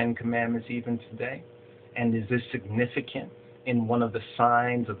about the 10 Commandments even today. And is this significant in one of the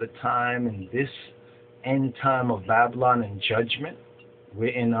signs of the time, in this end time of Babylon and judgment?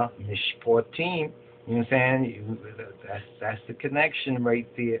 We're in a Mishpatim. You know what I'm saying? That's the connection right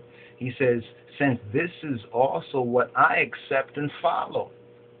there. He says, since this is also what I accept and follow.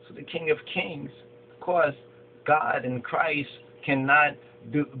 So the King of Kings, of course, God in Christ cannot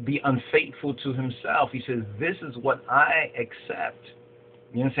be unfaithful to Himself. He says, this is what I accept.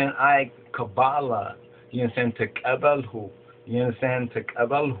 You understand? I Kabbalah. You understand? Tekabalhu. You understand?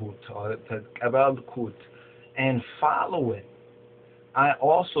 Tekabalhut or Tekabalkut. And follow it. I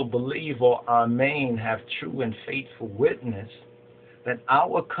also believe, or Amen, have true and faithful witness that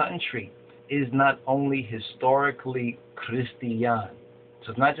our country is not only historically Christian. So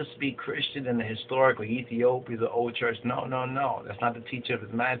it's not just to be Christian in the historical Ethiopia, the old church. No. That's not the teaching of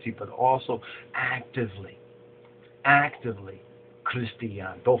His Majesty, but also actively Christian,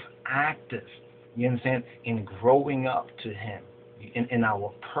 both active, you understand, in growing up to Him, in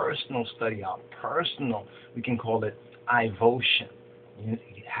our personal study, our personal, we can call it ivotion,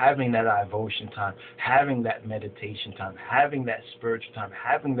 having that ivotion time, having that meditation time, having that spiritual time,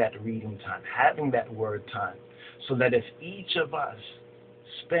 having that reading time, having that word time, so that if each of us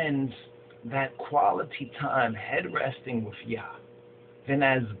spends that quality time head resting with Yah, then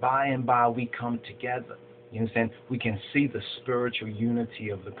as by and by we come together, you understand, we can see the spiritual unity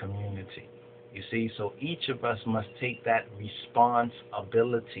of the community. You see, so each of us must take that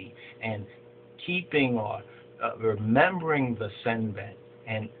responsibility and keeping or remembering the senbet,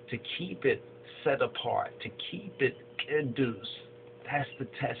 and to keep it set apart, to keep it kedus. That's the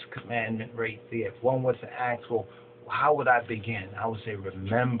test commandment right there. If one was to ask, well, how would I begin? I would say,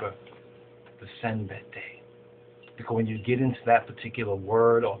 remember the senbet day. Because when you get into that particular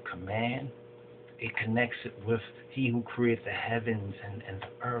word or command, it connects it with He who created the heavens and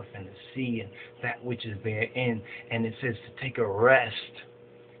the earth and the sea and that which is therein. And it says to take a rest,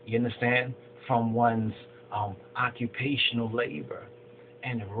 you understand, from one's occupational labor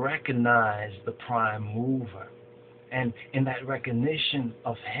and recognize the prime mover. And in that recognition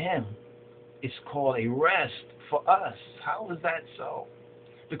of Him, it's called a rest for us. How is that so?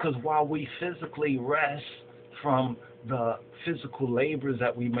 Because while we physically rest from the physical labors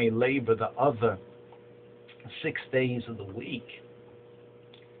that we may labor the other 6 days of the week,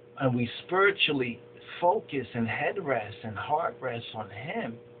 and we spiritually focus and head rest and heart rest on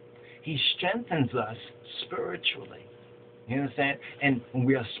Him, He strengthens us spiritually. You understand? And when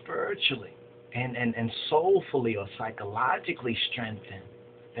we are spiritually and soulfully or psychologically strengthened,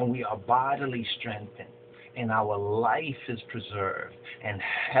 then we are bodily strengthened, and our life is preserved and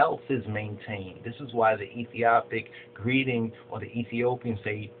health is maintained. This is why the Ethiopic greeting, or the Ethiopians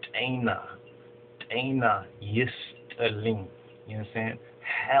say Tena Yistalim. You understand?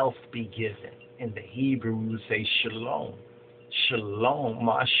 Health be given. In the Hebrew we would say Shalom. Shalom,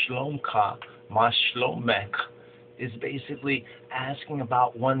 Ma Shlomka, Ma Shlomek, is basically asking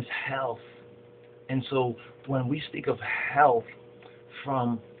about one's health. And so when we speak of health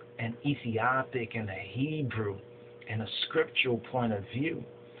from an Ethiopic and a Hebrew and a scriptural point of view,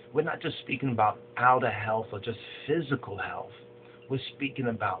 we're not just speaking about outer health or just physical health. We're speaking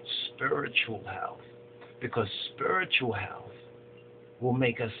about spiritual health, because spiritual health will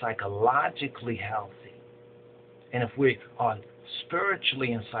make us psychologically healthy. And if we are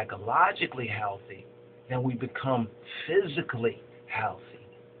spiritually and psychologically healthy, then we become physically healthy.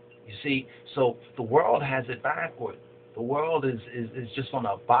 You see, so the world has it backward. The world is just on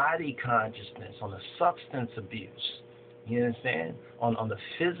a body consciousness, on a substance abuse. You understand? On the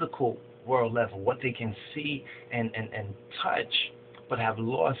physical world level, what they can see and touch, but have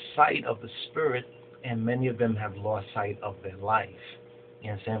lost sight of the spirit, and many of them have lost sight of their life.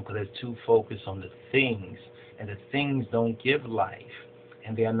 You understand? Because they're too focused on the things, and the things don't give life,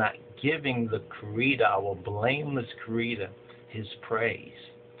 and they are not giving the Creator, our blameless Creator, His praise.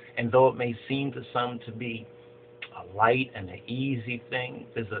 And though it may seem to some to be a light and an easy thing,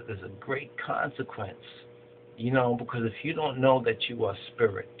 there's a great consequence, you know, because if you don't know that you are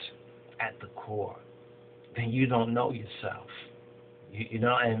spirit at the core, then you don't know yourself. You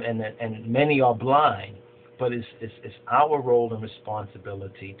know, and many are blind, but it's our role and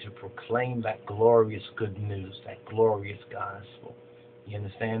responsibility to proclaim that glorious good news, that glorious gospel. You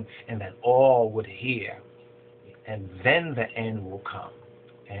understand? And that all would hear, and then the end will come.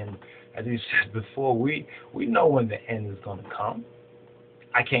 And as we said before, we know when the end is going to come.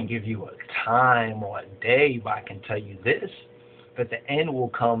 I can't give you a time or a day, but I can tell you this, that the end will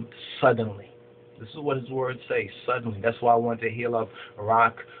come suddenly. This is what His words say, suddenly. That's why I wanted to heal up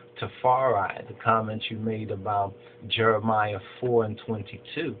RASTAFARI, the comments you made about Jeremiah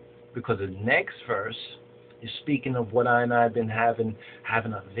 4:22, because the next verse is speaking of what I and I have been having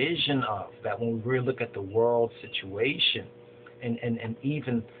a vision of, that when we really look at the world situation, and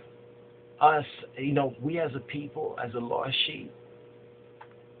even us, you know, we as a people, as a lost sheep,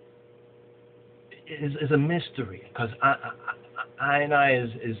 is a mystery, because I and I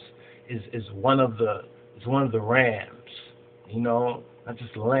is one of the rams, you know, not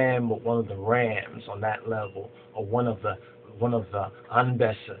just lamb, but one of the rams on that level, or one of the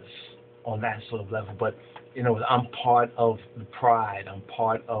anbessas on that sort of level. But you know, I'm part of the pride. I'm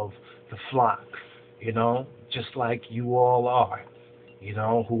part of the flock, you know, just like you all are, you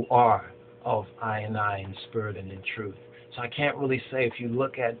know, who are of I and I in spirit and in truth. So I can't really say, if you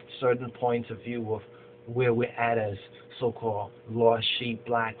look at certain points of view of where we're at as so-called lost sheep,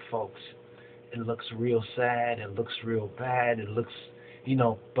 black folks, it looks real sad, it looks real bad, it looks, you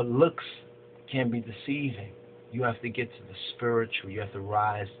know, but looks can be deceiving. You have to get to the spiritual. You have to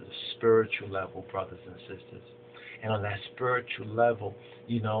rise to the spiritual level, brothers and sisters. And on that spiritual level,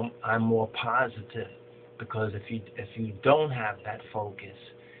 you know, I'm more positive, Because if you don't have that focus,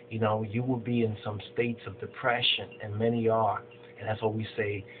 you will be in some states of depression, and many are. And that's what we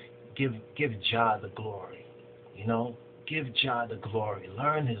say, give Jah the glory. Give Jah the glory.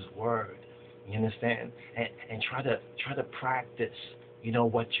 Learn His word. You understand? And try to practice.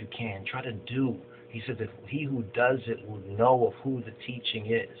 What you can. Try to do. He says that he who does it will know of who the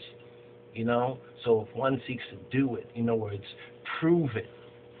teaching is. So if one seeks to do it, where it's prove it.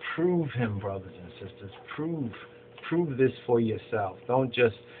 Prove Him, brothers and sisters. Prove this for yourself. Don't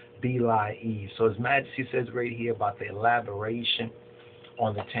just be like Eve. So His Majesty says right here about the elaboration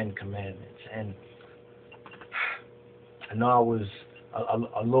on the Ten Commandments. And I know I was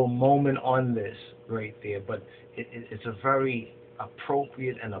a little moment on this right there, but it's a very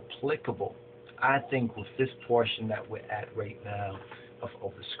appropriate and applicable, I think, with this portion that we're at right now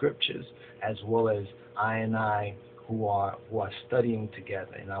of the scriptures, as well as I who are studying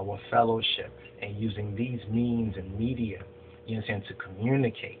together in our fellowship and using these means and media, to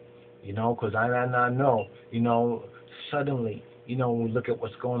communicate, because I know, suddenly, when we look at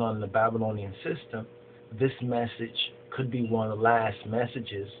what's going on in the Babylonian system, this message could be one of the last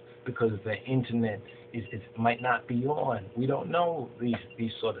messages because the internet it might not be on. We don't know these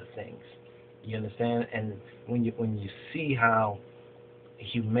sort of things. You understand? And when you see how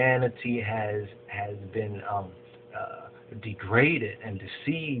humanity has been degraded and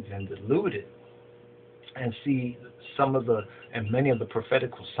deceived and deluded, and see some of many of the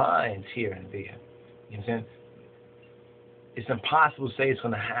prophetical signs here and there, you understand? It's impossible to say it's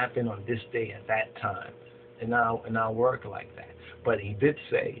going to happen on this day at that time, in our work like that. But He did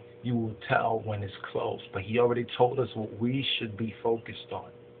say you will tell when it's close. But He already told us what we should be focused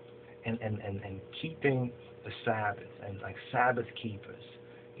on, and keeping the Sabbath, and like Sabbath keepers.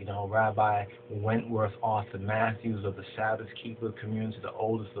 Rabbi Wentworth Arthur Matthews of the Sabbath Keeper community, the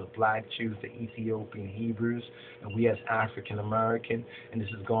oldest of the black Jews, the Ethiopian Hebrews, and we as African American, and this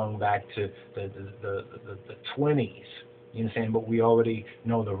is going back to the 20s. You understand? But we already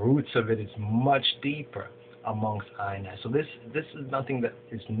know the roots of it is much deeper amongst I. So this is nothing that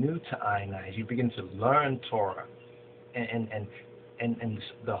is new to I. As you begin to learn Torah, and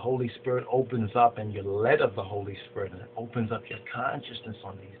the Holy Spirit opens up, and you're led of the Holy Spirit, and it opens up your consciousness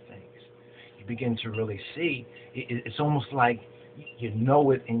on these things. You begin to really see. It's almost like you know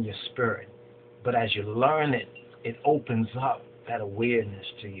it in your spirit, but as you learn it, it opens up that awareness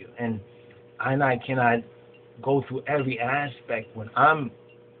to you. And I cannot go through every aspect when I'm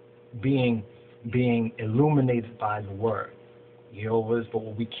being illuminated by the Word. But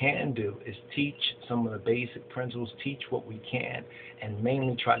what we can do is teach some of the basic principles, teach what we can, and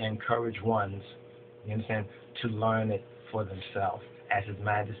mainly try to encourage ones, you understand, to learn it for themselves. As His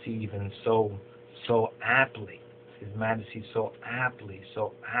Majesty even so aptly, His Majesty so aptly,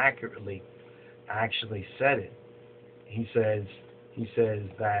 so accurately actually said it. He says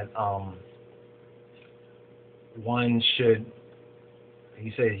that one should,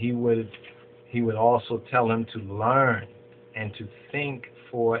 he said he would also tell him to learn and to think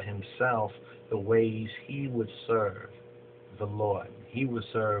for himself the ways he would serve the Lord. He would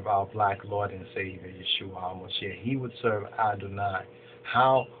serve our black Lord and Savior, Yeshua HaMashiach. He would serve Adonai.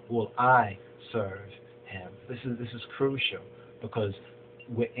 How will I serve Him? This is crucial, because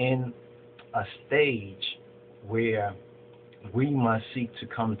we're in a stage where we must seek to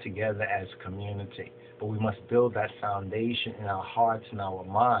come together as a community. But we must build that foundation in our hearts and our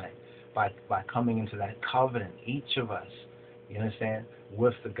mind by coming into that covenant, each of us, you understand,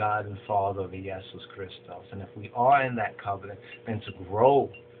 with the God and Father of Jesus Christos. And if we are in that covenant, then to grow,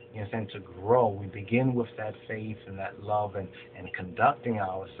 you understand, to grow, we begin with that faith and that love and conducting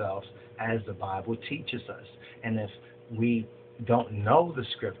ourselves as the Bible teaches us. And if we don't know the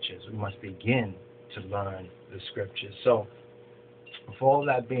Scriptures, we must begin to learn the Scriptures. So, with all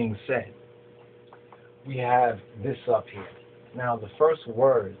that being said, we have this up here. Now, the first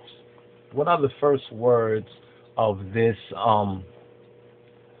words, what are the first words of this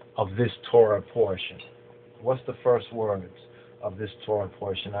Torah portion? What's the first words of this Torah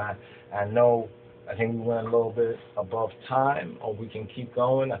portion? I think we went a little bit above time, or we can keep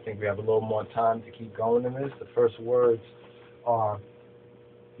going. I think we have a little more time to keep going in this. The first words are,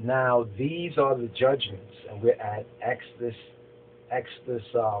 now these are the judgments, and we're at Exodus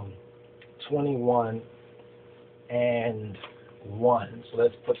 21 and 1. So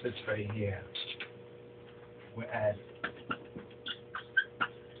let's put this right here. We're at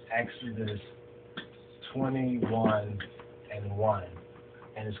Exodus 21 and 1.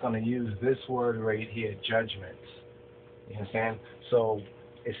 And it's going to use this word right here, judgments. You understand? So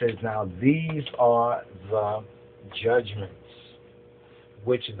it says, now these are the judgments.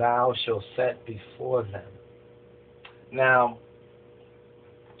 which thou shalt set before them. Now,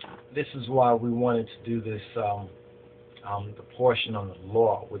 this is why we wanted to do this, the portion on the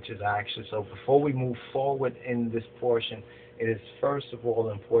law, which is actually, so before we move forward in this portion, it is first of all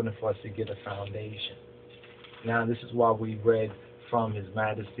important for us to get a foundation. Now, this is why we read from His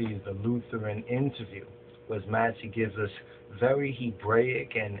Majesty's The Lutheran Interview, where His Majesty gives us very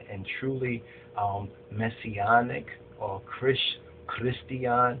Hebraic and truly messianic or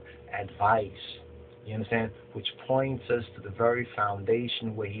Christian advice, you understand, which points us to the very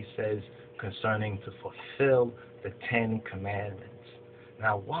foundation where he says concerning to fulfill the 10 Commandments.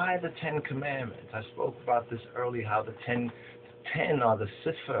 Now, why the 10 Commandments? I spoke about this earlier, how the 10 are the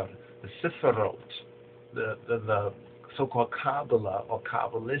Sifrot, the so-called Kabbalah or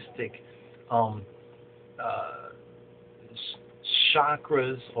Kabbalistic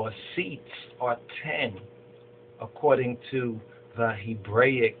chakras or seats are 10, according to the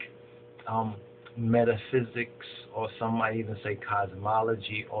Hebraic metaphysics, or some might even say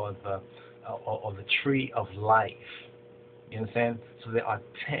cosmology, or the tree of life. You understand? So there are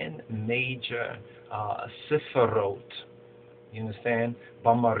 10 major Sifrot. You understand?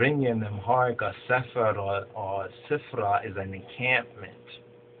 Bamarinyan Nemharga Sefer or Sifra is an encampment.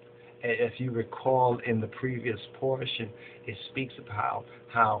 If you recall in the previous portion, it speaks about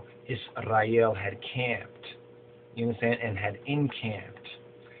how Israel had camped, you understand, and had encamped.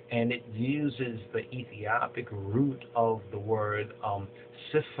 And it uses the Ethiopic root of the word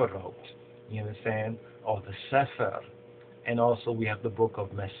Sifrot, you understand, or the Sefer. And also we have the book of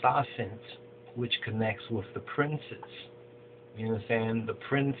Mesafint, which connects with the princes. You understand, the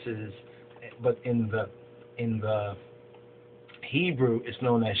princes, but in the Hebrew, it's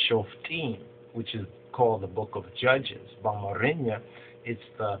known as Shoftim, which is called the Book of Judges. Bamarinya, it's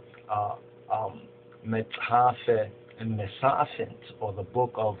the Methafe and Mesafint, or the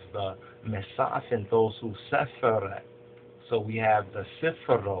Book of the Mesafint, those who Seferet. So we have the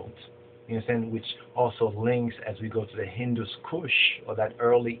Sifrot, you understand, which also links as we go to the Hindus Kush, or that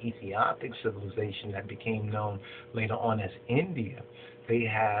early Ethiopic civilization that became known later on as India. They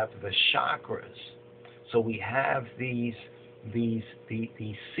have the chakras. So we have these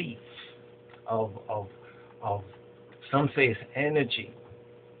seats of some say it's energy.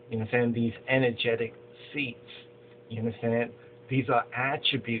 You understand? These energetic seats. You understand? These are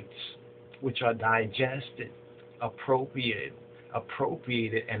attributes which are digested, appropriated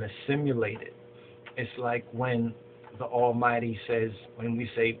and assimilated. It's like when the Almighty says, when we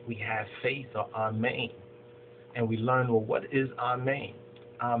say we have faith, or Amen, and we learn, well, what is Amen?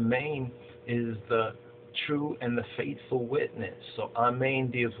 Amen is the true and the faithful witness. So Amen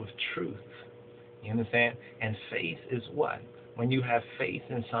deals with truth. You understand? And faith is what? When you have faith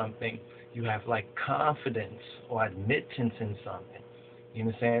in something, you have like confidence or admittance in something. You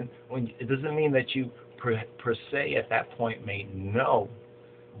understand? It doesn't mean that you per se at that point may know,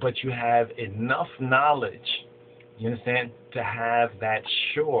 but you have enough knowledge, you understand, to have that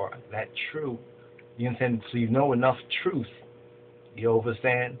sure, that true, you understand, so you know enough truth, you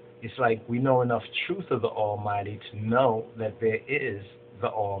understand? It's like we know enough truth of the Almighty to know that there is the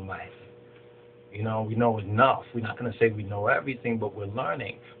Almighty. You know, we know enough. We're not going to say we know everything, but we're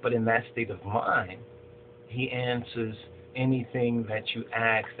learning. But in that state of mind, He answers anything that you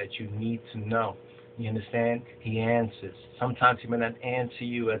ask that you need to know. You understand? He answers. Sometimes He may not answer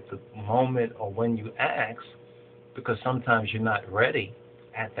you at the moment or when you ask, because sometimes you're not ready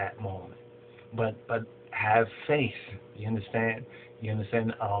at that moment. But have faith. You understand? You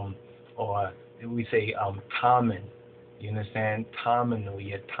understand? Or we say tamen. You understand? Tamenu,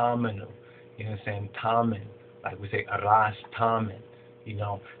 yet tamenu. You understand? Tamen. Like we say aras tamen. You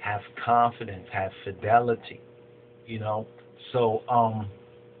know, have confidence, have fidelity. You know? So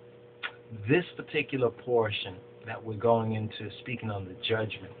this particular portion that we're going into, speaking on the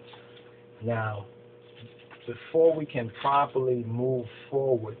judgments. Now, before we can properly move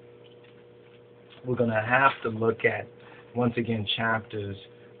forward, we're going to have to look at, once again, chapters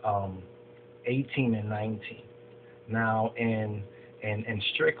 18 and 19. Now, in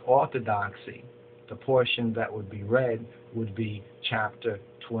strict orthodoxy, the portion that would be read would be chapter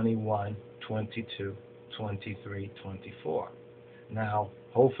 21, 22, 23, 24. Now,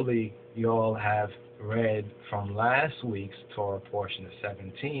 hopefully you all have read from last week's Torah portion, the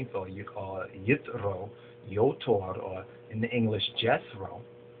 17th, or you call it Yitro, Yotor, or in the English Jethro,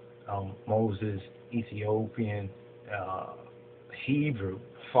 Moses' Ethiopian Hebrew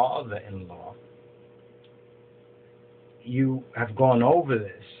father-in-law. You have gone over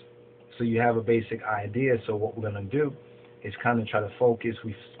this, so you have a basic idea. So what we're going to do is kind of try to focus.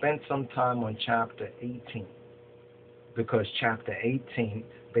 We've spent some time on chapter 18. because chapter 18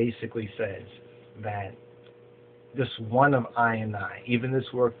 basically says that this one of I and I, even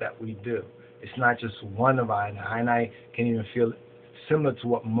this work that we do, it's not just one of I and I. I and I can even feel similar to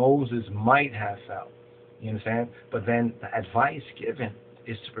what Moses might have felt. You understand? But then the advice given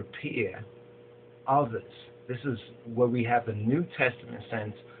is to prepare others. This is where we have the New Testament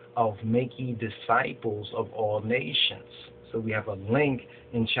sense of making disciples of all nations. So we have a link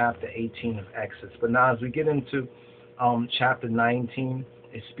in chapter 18 of Exodus. But now as we get into chapter 19,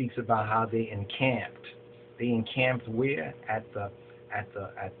 it speaks about how they encamped. They encamped where? At the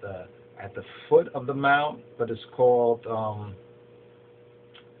foot of the mount, but it's called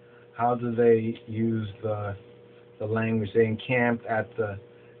how do they use the language? They encamped at the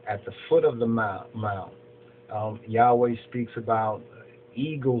foot of the mount. Yahweh speaks about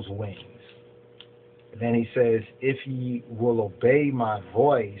eagle's wings. Then he says, if ye will obey my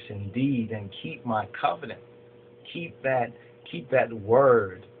voice indeed and keep my covenant, keep that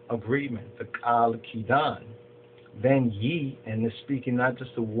word agreement, the Kal Kidan, then ye, and it's speaking not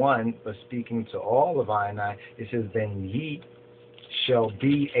just to one, but speaking to all of I and I, it says, then ye shall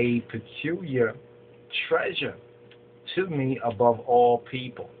be a peculiar treasure to me above all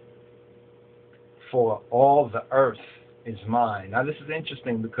people, for all the earth is mine. Now this is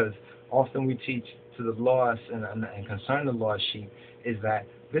interesting because often we teach to the lost and concern the lost sheep is that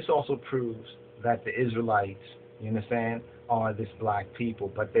this also proves that the Israelites, you understand, are this black people,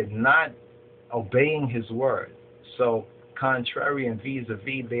 but they're not obeying his word. So contrary and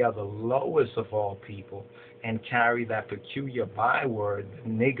vis-a-vis, they are the lowest of all people and carry that peculiar byword,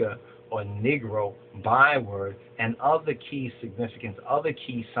 nigger or negro byword, and other key significance, other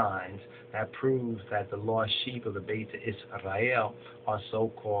key signs that proves that the lost sheep of the Beit Israel are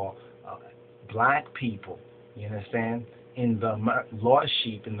so-called black people, you understand, in the lost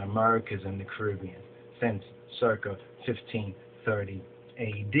sheep in the Americas and the Caribbean since circa 1530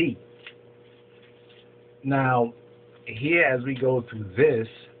 AD. Now, here as we go through this,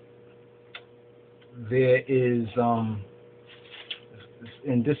 there is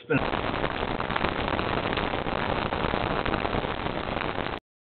in dispensation